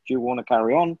said, "Do you want to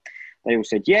carry on?" They all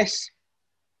said yes.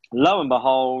 Lo and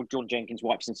behold, John Jenkins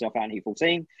wipes himself out in heat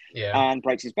 14 Yeah. and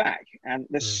breaks his back. And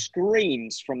the Mm.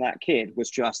 screams from that kid was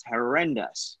just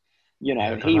horrendous. You Yeah,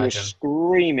 know, I can he was imagine.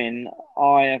 screaming.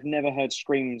 I have never heard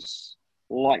screams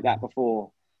like that Mm.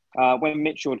 before. When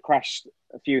Mitchell had crashed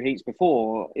a few heats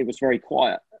before, it was very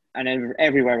quiet, and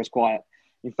everywhere was quiet.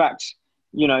 In fact,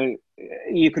 you know,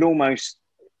 you could almost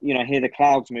hear the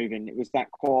clouds moving. It was that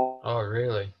quiet. Oh,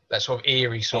 really? That sort of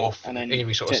eerie And then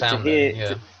eerie sort of to sound then.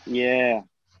 Yeah. yeah,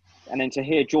 and then to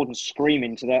hear Jordan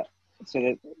screaming it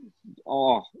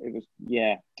was,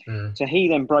 yeah. Mm. So he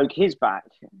then broke his back,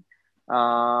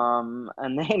 and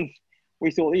then we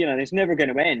thought, it's never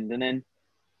going to end. And then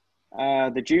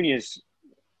the juniors,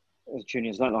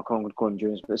 don't like calling them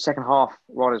juniors, but the second half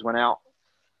riders went out,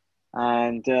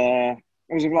 and it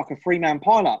was like a 3-man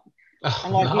pile-up. Oh,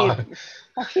 And like no.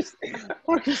 I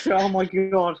just oh my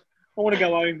God, I want to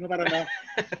go home. I've had enough,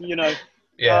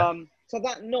 Yeah. So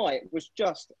that night was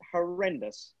just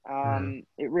horrendous. Mm.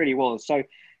 It really was. So,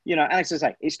 as I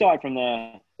say, it started from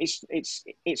there.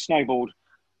 It snowballed.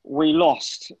 We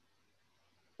lost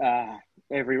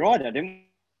every rider, didn't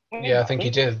we? Yeah, I think he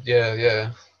did. Yeah,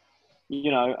 yeah.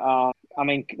 I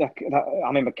mean, I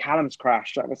remember Callum's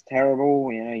crash. That was terrible.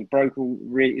 He broke all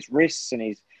his wrists, and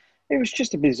it was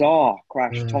just a bizarre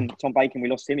crash. Mm. Tom Bacon, we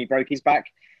lost him. He broke his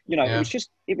back. It Yeah. was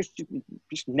just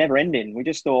never ending. We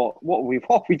just thought, what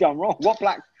have we done wrong? What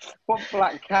black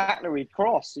cat did we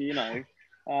cross? And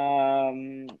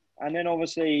then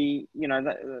obviously,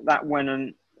 that went,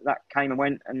 and that came and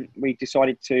went, and we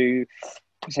decided to.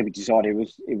 I say we decided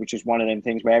it was just one of them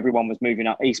things where everyone was moving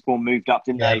up. Eastbourne moved up,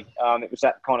 didn't they? It was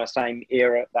that kind of same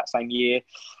era, that same year,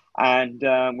 and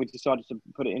we decided to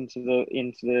put it into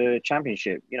the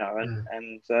championship. It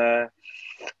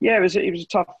was a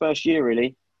tough first year,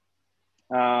 really.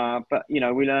 But we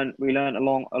learned a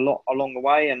lot along the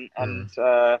way, and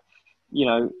the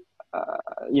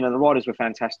riders were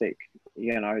fantastic.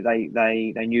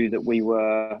 They knew that we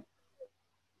were,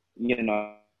 trying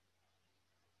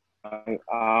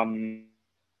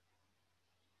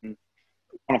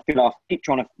to fill off, keep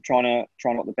trying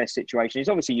out the best situation. Is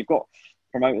obviously you've got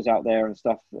promoters out there and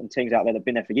stuff and teams out there that've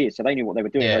been there for years, so they knew what they were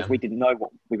doing, whereas we didn't know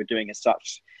what we were doing as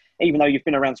such. Even though you've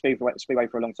been around Speedway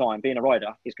for a long time, being a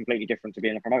rider is completely different to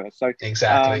being a promoter. So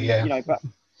Exactly.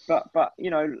 but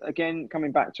again,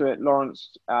 coming back to it,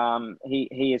 Lawrence,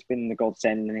 he has been the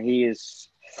godsend, and he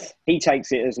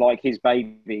takes it as like his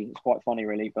baby. It's quite funny,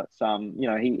 really, but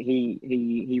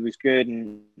he was good,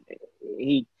 and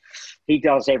he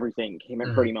does everything,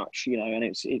 pretty much, and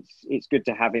it's good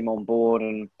to have him on board,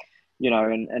 and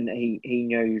and he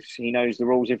knows the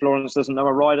rules. If Lawrence doesn't know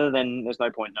a rider, then there's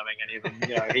no point knowing any of them.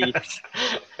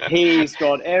 He's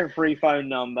got every phone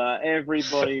number,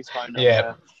 everybody's phone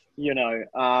number.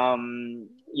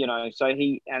 So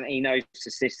he knows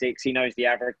statistics, he knows the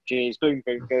averages, boom,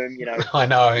 boom, boom. I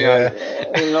know. Yeah.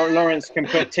 Lawrence can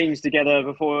put teams together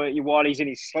while he's in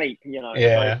his sleep.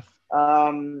 Yeah.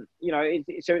 So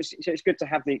it's good to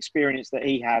have the experience that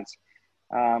he had.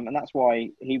 And that's why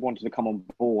he wanted to come on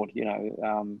board,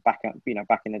 back in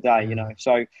the day,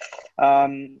 So,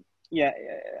 and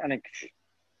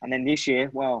then this year,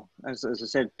 well, as I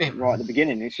said right at the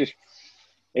beginning,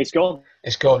 it's gone.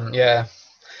 It's gone. Yeah.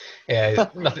 Yeah.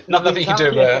 Nothing you can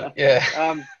do about it.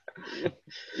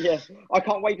 Yeah. I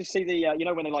can't wait to see the,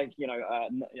 when they I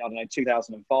don't know,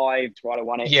 2005, Toronto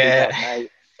won it, yeah.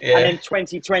 2008, yeah. And then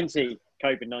 2020,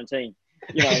 COVID-19,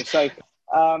 so.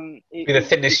 Be the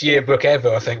thinnest yearbook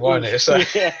ever, I think, won't it? So.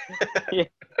 yeah.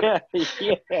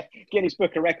 Guinness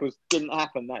Book of Records didn't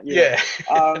happen that year.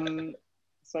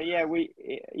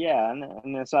 Yeah.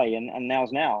 And I say, and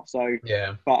now's now. So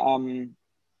yeah. But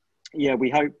we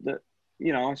hope that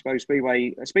I suppose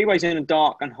Speedway's in a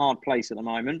dark and hard place at the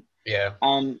moment. Yeah.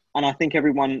 And I think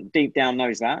everyone deep down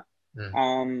knows that.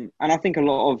 Mm. And I think a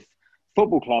lot of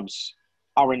football clubs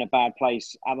are in a bad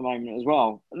place at the moment as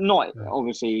well. Not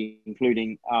obviously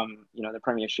including the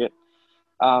Premiership.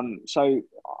 So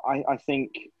I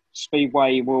think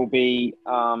Speedway will be.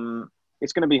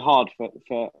 It's going to be hard for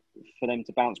them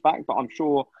to bounce back, but I'm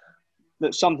sure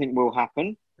that something will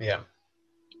happen. Yeah.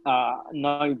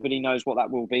 Nobody knows what that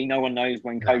will be. No one knows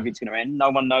when COVID's going to end. No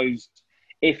one knows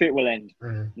if it will end.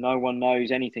 No one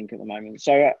knows anything at the moment.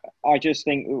 So I just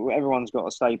think everyone's got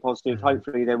to stay positive.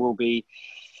 Hopefully there will be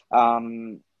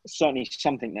certainly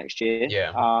something next year.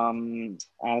 Yeah.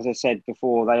 As I said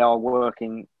before, they are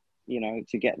working,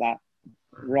 to get that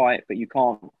right, but you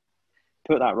can't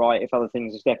put that right if other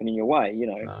things are stepping in your way.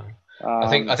 No. I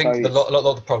think a lot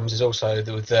of the problems is also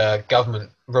that with the government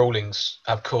rulings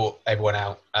have caught everyone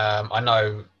out. I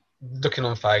know, looking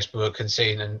on Facebook and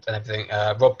seeing and everything,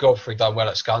 Rob Godfrey done well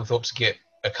at Scunthorpe to get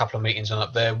a couple of meetings on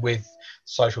up there with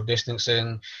social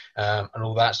distancing and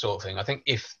all that sort of thing. I think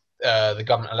if the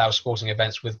government allows sporting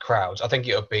events with crowds, I think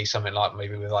it would be something like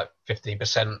maybe with like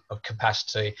 15% of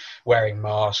capacity, wearing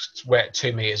masks,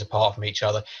 2 meters apart from each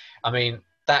other. I mean,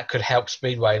 that could help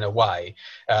Speedway in a way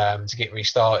to get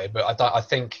restarted. But I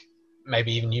think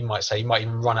maybe even you might say you might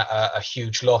even run at a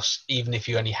huge loss, even if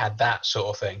you only had that sort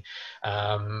of thing.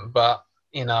 But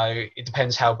you know, it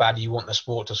depends how bad you want the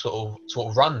sport to sort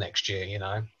of run next year. You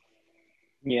know.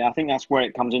 Yeah, I think that's where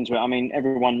it comes into it. I mean,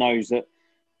 everyone knows that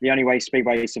the only way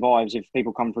Speedway survives if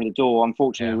people come through the door.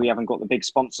 Unfortunately, we haven't got the big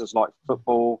sponsors like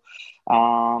football.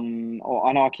 Or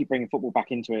I know I keep bringing football back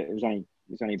into it. It's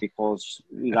only because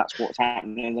that's what's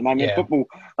happening at the moment. Yeah. Football,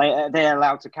 they're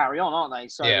allowed to carry on, aren't they?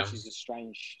 So Yeah. which is a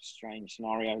strange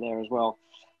scenario there as well.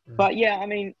 But yeah, I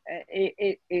mean,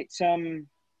 it's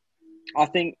I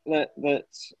think that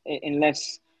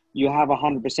unless you have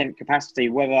 100% capacity,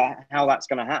 how that's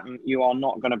going to happen, you are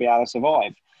not going to be able to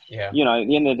survive. Yeah. You know, at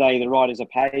the end of the day, the riders are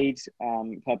paid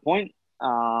per point,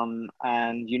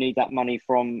 and you need that money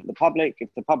from the public. If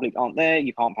the public aren't there,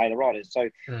 you can't pay the riders. So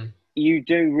you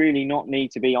do really not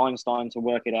need to be Einstein to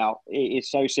work it out. It is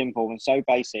so simple and so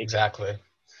basic. Exactly.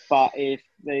 But if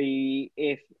the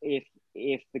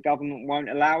government won't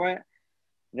allow it,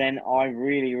 then I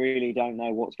really, really don't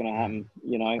know what's going to happen.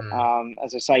 You know,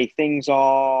 as I say, things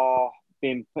are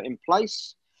being put in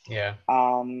place. Yeah.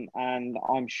 And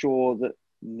I'm sure that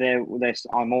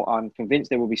I'm convinced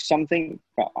there will be something,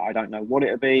 but I don't know what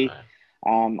it'll be.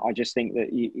 No. I just think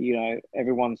that you know,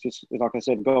 everyone's just, like I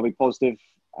said, got to be positive,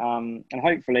 and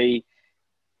hopefully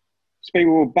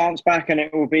Speedway will bounce back and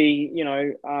it will be, you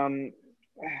know,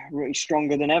 really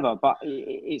stronger than ever. But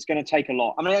it's going to take a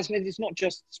lot. I mean, it's not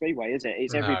just Speedway, is it?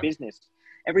 It's every business.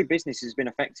 Every business has been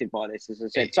affected by this. As I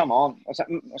said, some aren't. I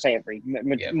say every.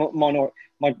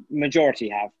 Majority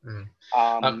have.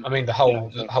 I mean, the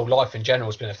whole life in general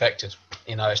has been affected.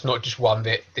 You know, it's not just one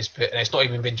bit, this bit, and it's not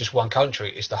even been just one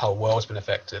country. It's the whole world's been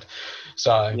affected.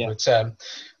 So,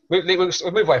 we'll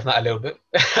move away from that a little bit.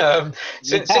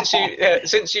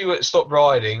 Since you stopped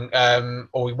riding,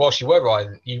 or whilst you were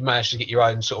riding, you managed to get your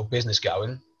own sort of business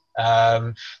going.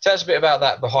 Tell us a bit about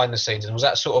that behind the scenes, and was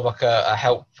that sort of like a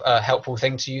helpful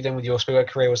thing to you then with your Speedway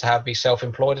career, was to be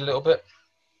self-employed a little bit?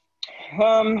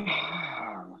 Well,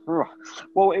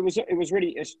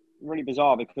 it's really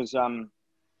bizarre because and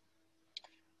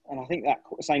I think that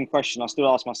same question I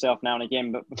still ask myself now and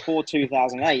again. But before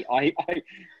 2008, I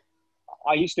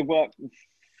used to work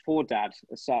for Dad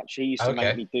as such. He used to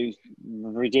make me do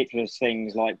ridiculous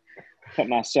things like put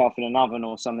myself in an oven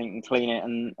or something and clean it,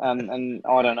 and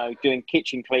I don't know, doing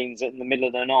kitchen cleans in the middle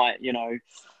of the night, you know.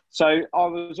 So I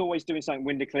was always doing something,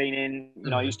 window cleaning. You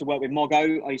know, I used to work with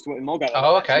Mogo.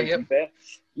 Oh, okay, yeah.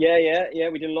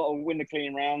 We did a lot of window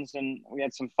cleaning rounds, and we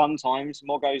had some fun times.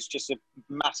 Mogo's just a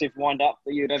massive wind up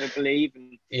that you'd ever believe.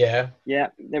 And yeah.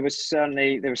 There was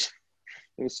certainly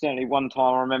one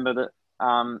time I remember that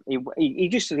he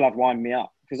just loved winding me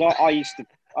up because I used to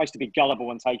be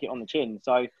gullible and take it on the chin.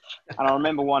 So, and I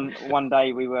remember one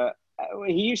day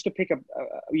he used to pick up,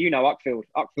 Uckfield.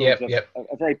 Uckfield's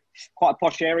a very quite a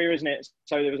posh area, isn't it?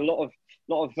 So there was a lot of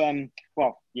some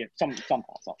parts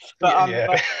off. But and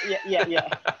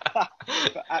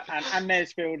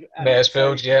Maresfield.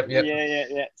 Maresfield, yeah.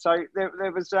 So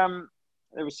there was some.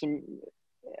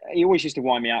 He always used to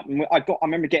wind me up, and I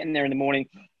remember getting there in the morning.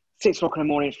 6 o'clock in the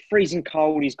morning, it's freezing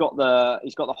cold. He's got the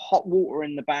hot water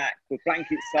in the back with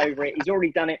blankets over it. He's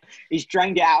already done it. He's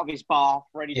drained it out of his bath,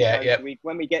 ready to go. So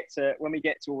when we get to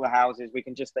all the houses, we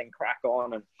can just then crack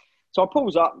on. And so I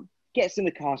pulls up, gets in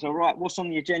the car. So right, what's on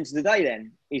the agenda today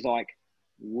then? He's like,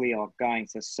 we are going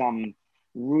to some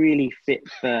really fit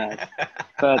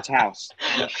bird's house.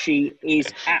 And she is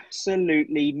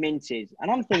absolutely minted. And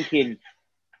I'm thinking,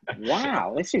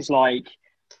 wow, this is like,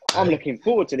 I'm looking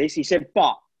forward to this. He said,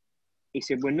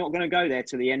 we're not going to go there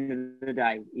till the end of the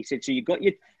day. He said, so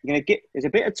there's a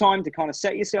bit of time to kind of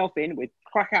set yourself in. We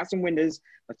crack out some windows.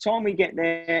 By the time we get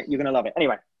there, you're going to love it.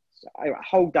 Anyway, so a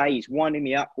whole day he's winding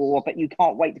me up. Oh, I bet you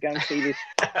can't wait to go and see this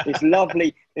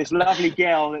lovely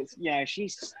girl. That's, you know,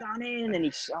 she's stunning. And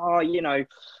he's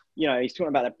he's talking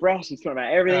about the breasts. He's talking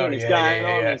about everything. It's going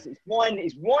on.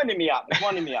 It's winding me up. It's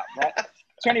winding me up, right?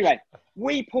 So anyway,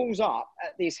 we pulls up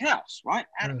at this house, right?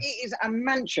 And it is a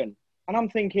mansion. And I'm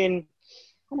thinking,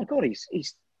 oh my God, he's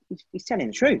telling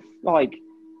the truth. Like,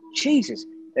 Jesus,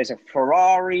 there's a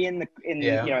Ferrari in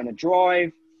the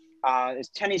drive. There's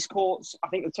tennis courts. I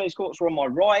think the tennis courts were on my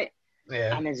right.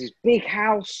 Yeah. And there's this big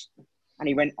house. And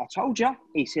he went, I told you.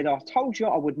 He said, I told you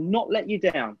I would not let you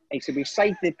down. He said, we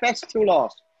saved the best till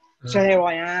last. So there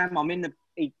I am. I'm in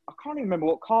I can't even remember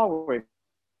what car we're in.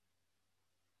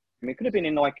 It could have been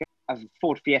in like a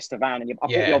Ford Fiesta van, and I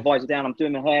put your visor down. I'm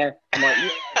doing my hair. I'm like, yeah,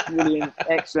 brilliant,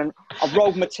 excellent. I've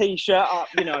rolled my t-shirt up,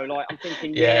 like I'm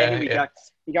thinking, here we go.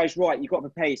 He goes, right, you've got to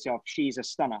prepare yourself. She's a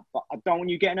stunner, but I don't want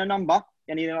you getting her number.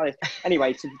 Anything like this.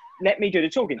 Anyway, so let me do the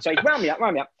talking. So he's round me up.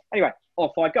 Anyway,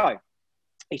 off I go.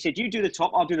 He said, you do the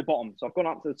top, I'll do the bottom. So I've gone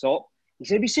up to the top. He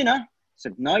said, have you seen her? I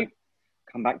said, no.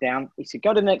 Come back down. He said,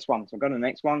 go to the next one. So I've gone to the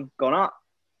next one, gone up.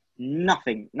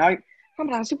 Nothing. No. Come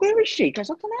down. I said, where is she? He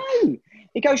goes, I don't know.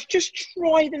 He goes, just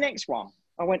try the next one.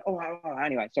 I went, oh,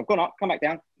 anyway. So I've gone up, come back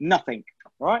down. Nothing.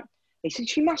 Right? He said,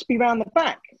 she must be round the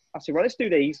back. I said, well, let's do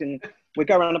these and we'll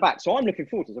go around the back. So I'm looking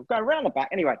forward to this. I'll go around the back.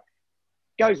 Anyway,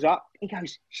 goes up. He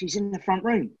goes, she's in the front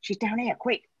room. She's down here,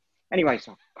 quick. Anyway,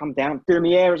 so I come down, doing my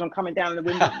hair as I'm coming down the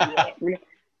window.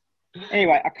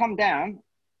 Anyway, I come down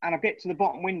and I get to the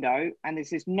bottom window and there's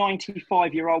this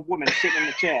 95-year-old woman sitting in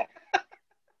the chair.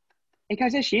 He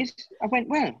goes, there she is. I went,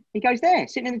 where? He goes, there,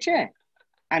 sitting in the chair.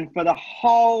 And for the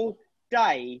whole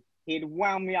day, he'd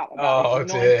wound me up about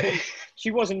this 90. Dear. She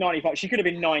wasn't 95. She could have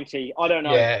been 90. I don't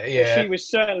know. Yeah. But she was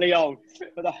certainly old.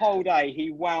 For the whole day,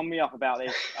 he wound me up about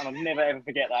this. And I'll never, ever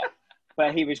forget that.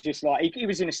 But he was just like, he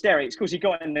was in hysterics because he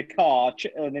got in the car,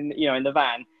 in the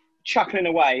van, chuckling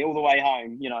away all the way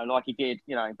home, like he did,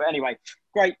 But anyway,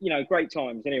 great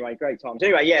times.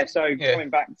 Coming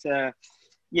back to,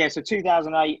 so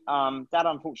 2008, Dad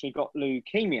unfortunately got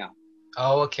leukemia.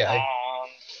 Oh, okay.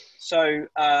 So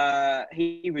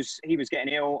he was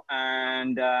getting ill,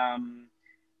 and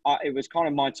it was kind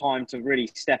of my time to really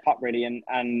step up, really, and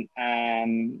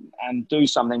do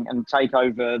something and take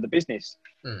over the business.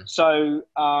 So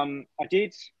I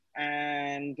did,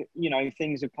 and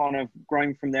things have kind of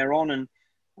grown from there on, and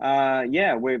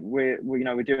we're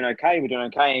doing okay. We're doing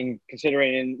okay, and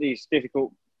considering in these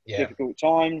difficult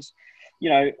times,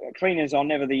 cleaners are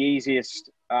never the easiest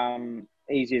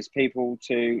people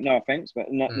to, no offense,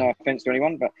 but no offense to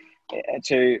anyone, but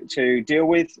to deal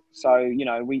with. So you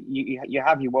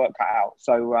have your work cut out.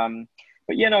 So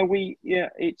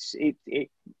it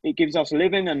gives us a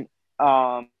living, and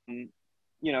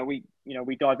we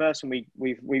diverse, and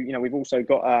we've also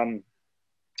got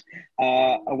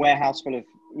a warehouse full of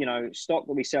stock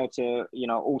that we sell to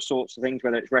all sorts of things,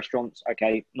 whether it's restaurants,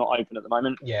 not open at the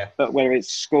moment, but whether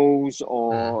it's schools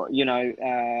or you name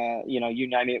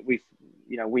it.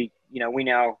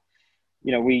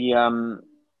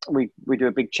 We do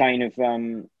a big chain of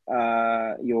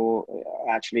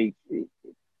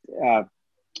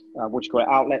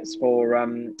outlets for a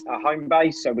home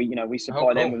base. So we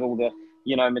supply them with all the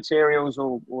materials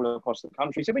all across the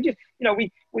country. So we just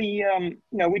we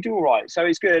do all right. So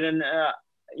it's good, and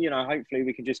hopefully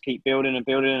we can just keep building and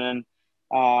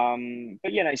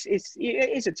but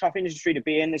it's a tough industry to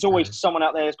be in. There's always someone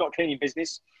out there that's got a cleaning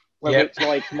business, whether it's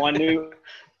like minute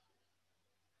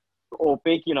or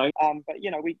big, but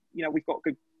we've got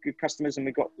good customers, and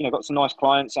we've got some nice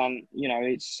clients, and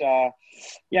it's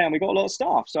and we've got a lot of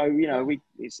staff, so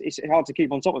it's hard to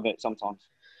keep on top of it sometimes.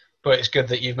 But it's good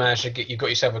that you've managed to you've got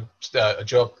yourself a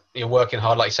job. You're working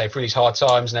hard, like you say, through these hard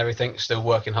times and everything. Still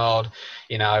working hard.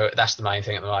 That's the main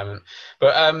thing at the moment.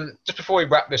 But just before we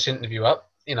wrap this interview up,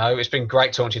 it's been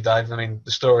great talking to you, Dave. I mean,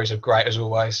 the stories are great as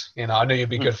always. I knew you'd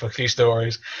be good for a few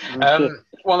stories. One of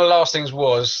the last things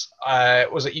was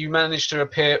that you managed to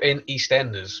appear in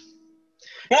EastEnders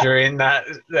during that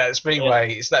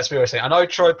Speedway thing. I know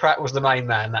Troy Pratt was the main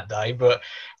man that day, but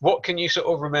what can you sort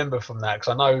of remember from that?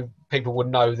 Because I know people would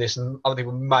know this, and other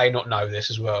people may not know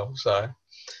this as well. So,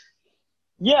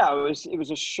 it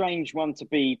was a strange one to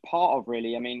be part of,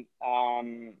 really. I mean,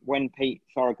 when Pete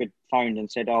Thorogood phoned and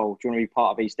said, "Oh, do you want to be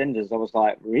part of EastEnders?" I was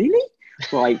like, "Really?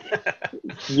 Like,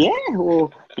 yeah? Or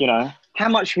how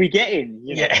much are we getting?"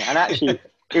 And actually,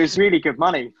 it was really good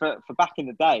money for back in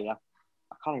the day. I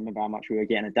can't remember how much we were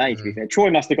getting a day, to be fair.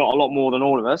 Troy must have got a lot more than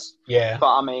all of us. Yeah.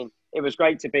 But, I mean, it was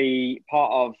great to be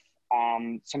part of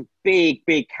some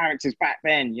big characters back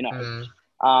then,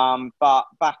 But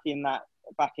back in that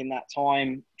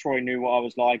time, Troy knew what I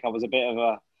was like. I was a bit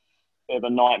of a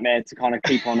nightmare to kind of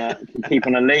keep on a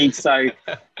lead. So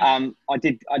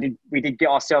we did get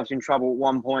ourselves in trouble at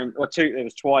one point, or two. It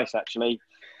was twice, actually.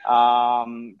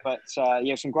 Some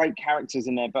great characters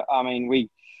in there. But, I mean,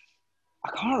 I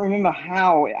can't remember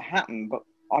how it happened, but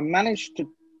I managed to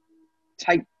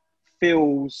take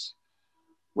his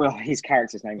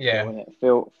character's name, Phil, isn't it?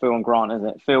 Phil and Grant, isn't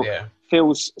it?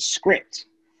 Phil's script.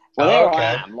 Well,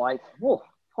 I am, like,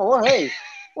 hey,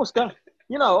 what's going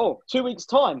on? 2 weeks'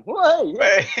 time. Hey. Well,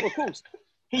 of course.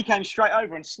 He came straight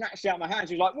over and snatched it out of my hands.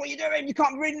 He was like, "What are you doing? You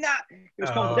can't be reading that." It was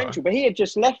confidential, but he had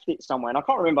just left it somewhere, and I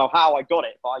can't remember how I got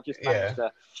it, but I just managed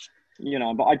to,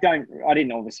 but I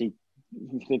didn't obviously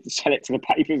sell it to the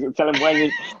papers and tell them when.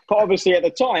 But obviously, at the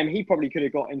time, he probably could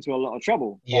have got into a lot of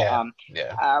trouble. I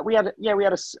had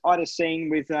a scene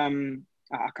with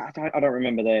I don't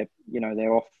remember their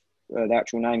their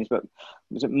actual names, but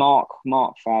was it Mark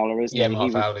Fowler? Isn't he?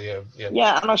 Mark Fowler.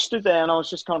 Yeah. And I stood there and I was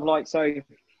just kind of like, so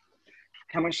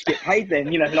how much do you get paid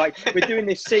then? You know, like we're doing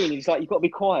this scene. He's like, you've got to be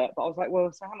quiet. But I was like,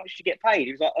 well, so how much do you get paid?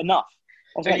 He was like, enough.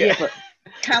 I was like, yeah, but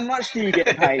how much do you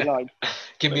get paid? Like,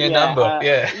 give me a number.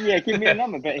 Yeah, give me a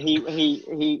number. But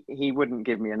he wouldn't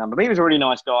give me a number. But he was a really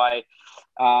nice guy.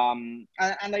 And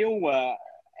they all were.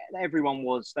 Everyone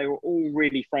was. They were all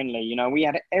really friendly. You know, we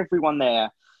had everyone there.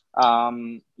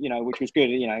 You know, which was good.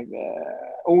 You know,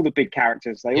 all the big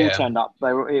characters, they all turned up.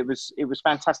 It was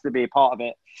fantastic to be a part of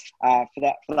it. For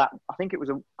that, I think it was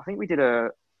a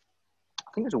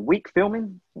week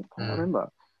filming. I can't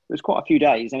remember. It was quite a few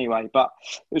days anyway, but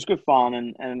it was good fun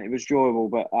and it was enjoyable.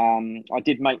 But I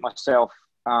did make myself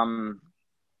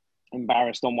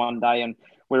embarrassed on one day, and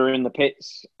we were in the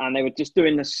pits and they were just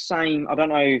doing the same. I don't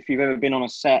know if you've ever been on a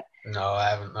set. No, I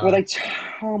haven't. No. Well,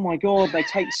 oh my God, they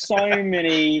take so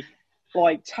many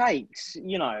like takes,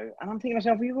 you know, and I'm thinking to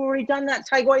myself, you've already done that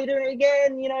take, why are you doing it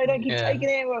again? You know, don't keep taking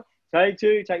it. Well, take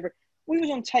 2, take 3. We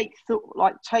was on take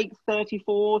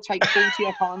 34, take 40,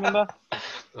 I can't remember.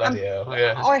 Bloody hell,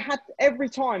 yeah. I had, every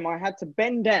time I had to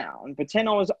bend down, pretend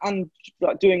I was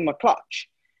doing my clutch,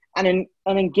 and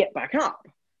then get back up.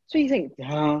 So you think,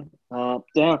 down, up,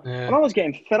 down. Yeah. And I was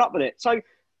getting fed up with it. So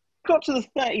got to the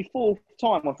 34th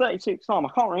time or 36th time, I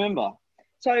can't remember.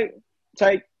 So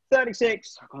take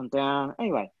 36, I've gone down.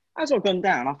 Anyway, as I've gone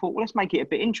down, I thought, well, let's make it a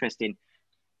bit interesting.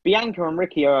 Bianca and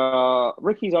Ricky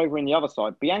Ricky's over in the other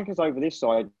side. Bianca's over this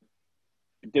side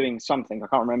doing something, I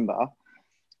can't remember.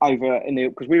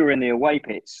 Because we were in the away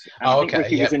pits. And I think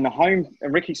Ricky was in the home,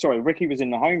 Ricky was in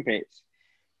the home pits.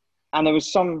 And there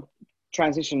was some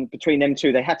transition between them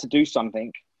two. They had to do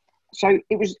something. So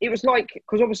it was like,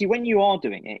 because obviously when you are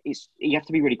doing it, you have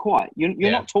to be really quiet.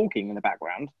 You're not talking in the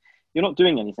background. You're not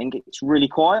doing anything. It's really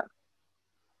quiet.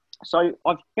 So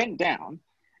I've bent down,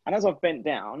 and as I've bent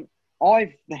down,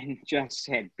 I've then just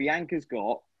said, Bianca's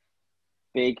got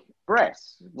big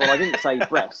breasts. Well, I didn't say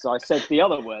breasts. I said the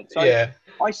other word. So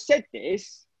I said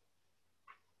this.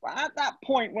 But at that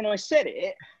point when I said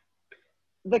it,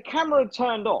 the camera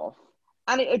turned off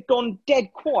and it had gone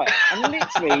dead quiet. And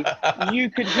literally, you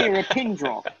could hear a pin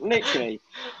drop, literally.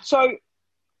 So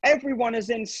everyone has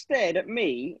then stared at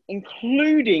me,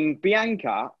 including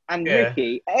Bianca and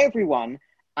Ricky, everyone.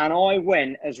 And I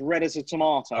went as red as a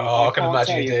tomato. Oh, I can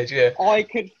imagine you did, yeah. I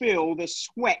could feel the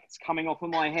sweat coming off of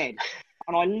my head.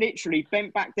 And I literally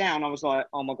bent back down. I was like,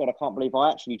 oh, my God, I can't believe I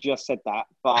actually just said that.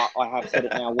 But I have said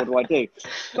it now. What do I do?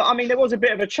 But, I mean, there was a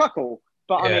bit of a chuckle.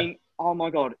 But, I mean, oh, my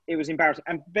God, it was embarrassing.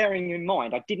 And bearing in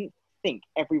mind, I didn't think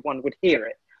everyone would hear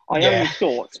it. I only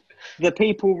thought the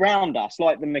people around us,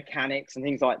 like the mechanics and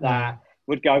things like that,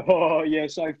 would go, oh, yeah,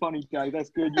 so funny, Joe. That's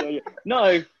good. Yeah.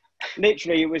 No.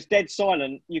 Literally, it was dead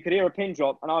silent. You could hear a pin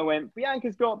drop, and I went,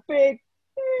 Bianca's got big.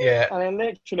 Yeah. And then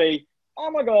literally, oh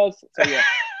my God. So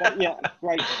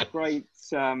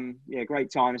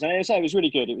great times. And so it was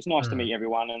really good. It was nice to meet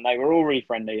everyone, and they were all really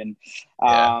friendly. And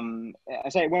I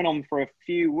say it went on for a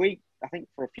few weeks. I think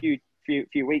for a few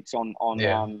weeks on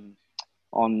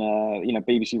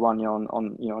BBC One,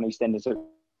 on EastEnders. So it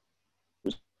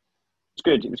was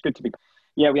good. It was good to be.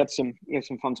 Yeah, we had some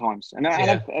fun times, and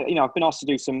I've been asked to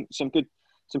do some good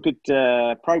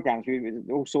programs,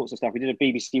 all sorts of stuff. We did a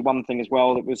BBC One thing as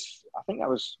well. I don't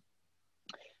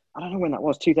know when that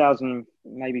was, 2000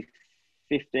 maybe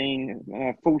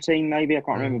 15, 14 maybe, I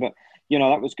can't remember, but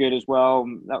that was good as well.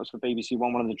 That was for BBC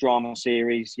One, one of the drama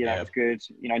series. That was good.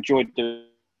 Enjoyed doing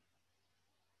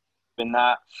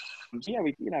that. So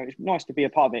it's nice to be a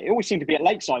part of it. It always seemed to be at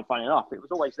Lakeside, funny enough. It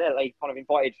was always there. They kind of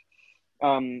invited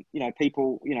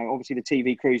people, obviously the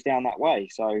TV crews down that way.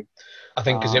 So I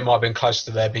think because it might have been close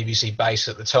to their BBC base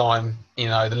at the time,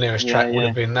 the nearest track would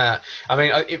have been that. I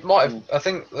mean, it might have, I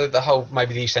think the whole,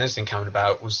 maybe the EastEnders thing coming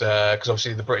about was because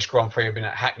obviously the British Grand Prix had been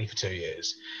at Hackney for 2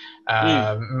 years.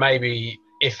 Maybe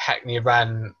if Hackney had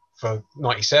ran for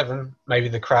 97, maybe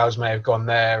the crowds may have gone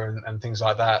there and things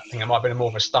like that. I think it might have been more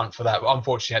of a stunt for that, but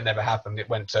unfortunately it never happened. It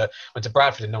went to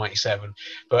Bradford in 97,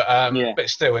 but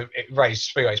still it raised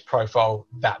Speedway's profile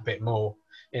that bit more,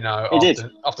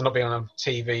 after not being on a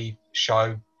TV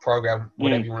show, program,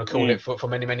 whatever you want to call it, for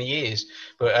many, many years.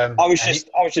 But I was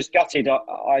just gutted.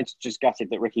 I just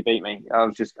gutted that Ricky beat me. I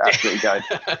was just absolutely gutted.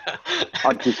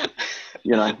 I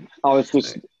was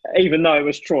just, even though it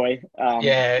was Troy.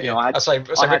 I say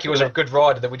Ricky was a good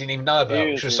rider that we didn't even know about.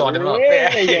 We should have signed him up.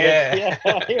 Really good.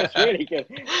 He was really good.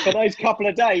 For those couple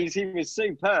of days, he was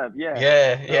superb.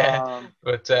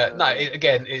 But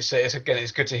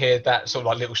it's good to hear that sort of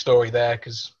like little story there,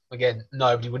 because again,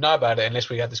 nobody would know about it unless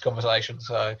we had this conversation.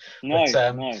 So no.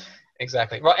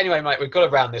 Exactly. Right. Anyway, mate, we've got to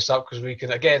round this up because we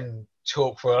can again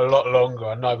talk for a lot longer.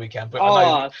 I know we can, but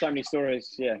I know so many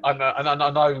stories. Yeah. I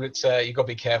know that you've got to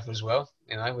be careful as well.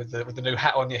 you know, with the new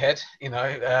hat on your head, you know,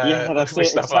 Yeah, that's with it.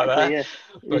 stuff like Exactly. that.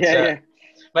 Yeah. But Yeah.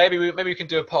 maybe we can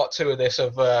do a part 2 of this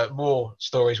of more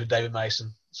stories with David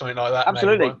Mason, something like that.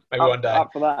 Absolutely. Maybe Up, one day. up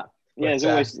for that. Yeah, But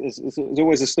there's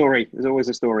always a story. There's always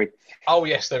a story. oh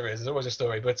yes, there is. There's always a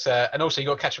story. But and also you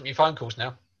got to catch up with your phone calls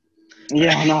now.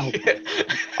 Yeah, I know.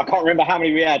 I can't remember how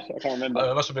many we had. I can't remember.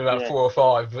 It must have been about Yeah. 4 or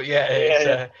 5, but yeah, it's.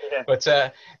 Yeah. Yeah.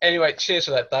 But anyway, cheers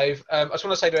for that, Dave. I just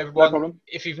want to say to No everyone, problem.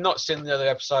 if you've not seen the other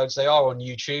episodes, they are on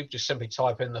YouTube. Just simply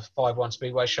type in the 5-1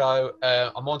 Speedway Show.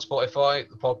 I'm on Spotify,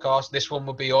 the podcast. This one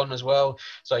will be on as well,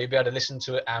 so you'll be able to listen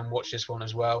to it and watch this one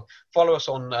as well. Follow us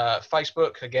on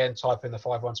Facebook. Again, type in the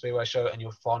 5-1 Speedway Show, and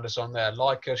you'll find us on there.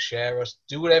 Like us, share us,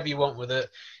 do whatever you want with it.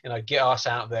 You know, get us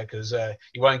out there because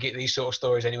you won't get these sort of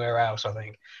stories anywhere else, I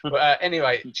think. But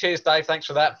anyway, cheers, Dave. Thanks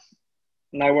for that.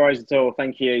 No worries at all.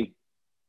 Thank you.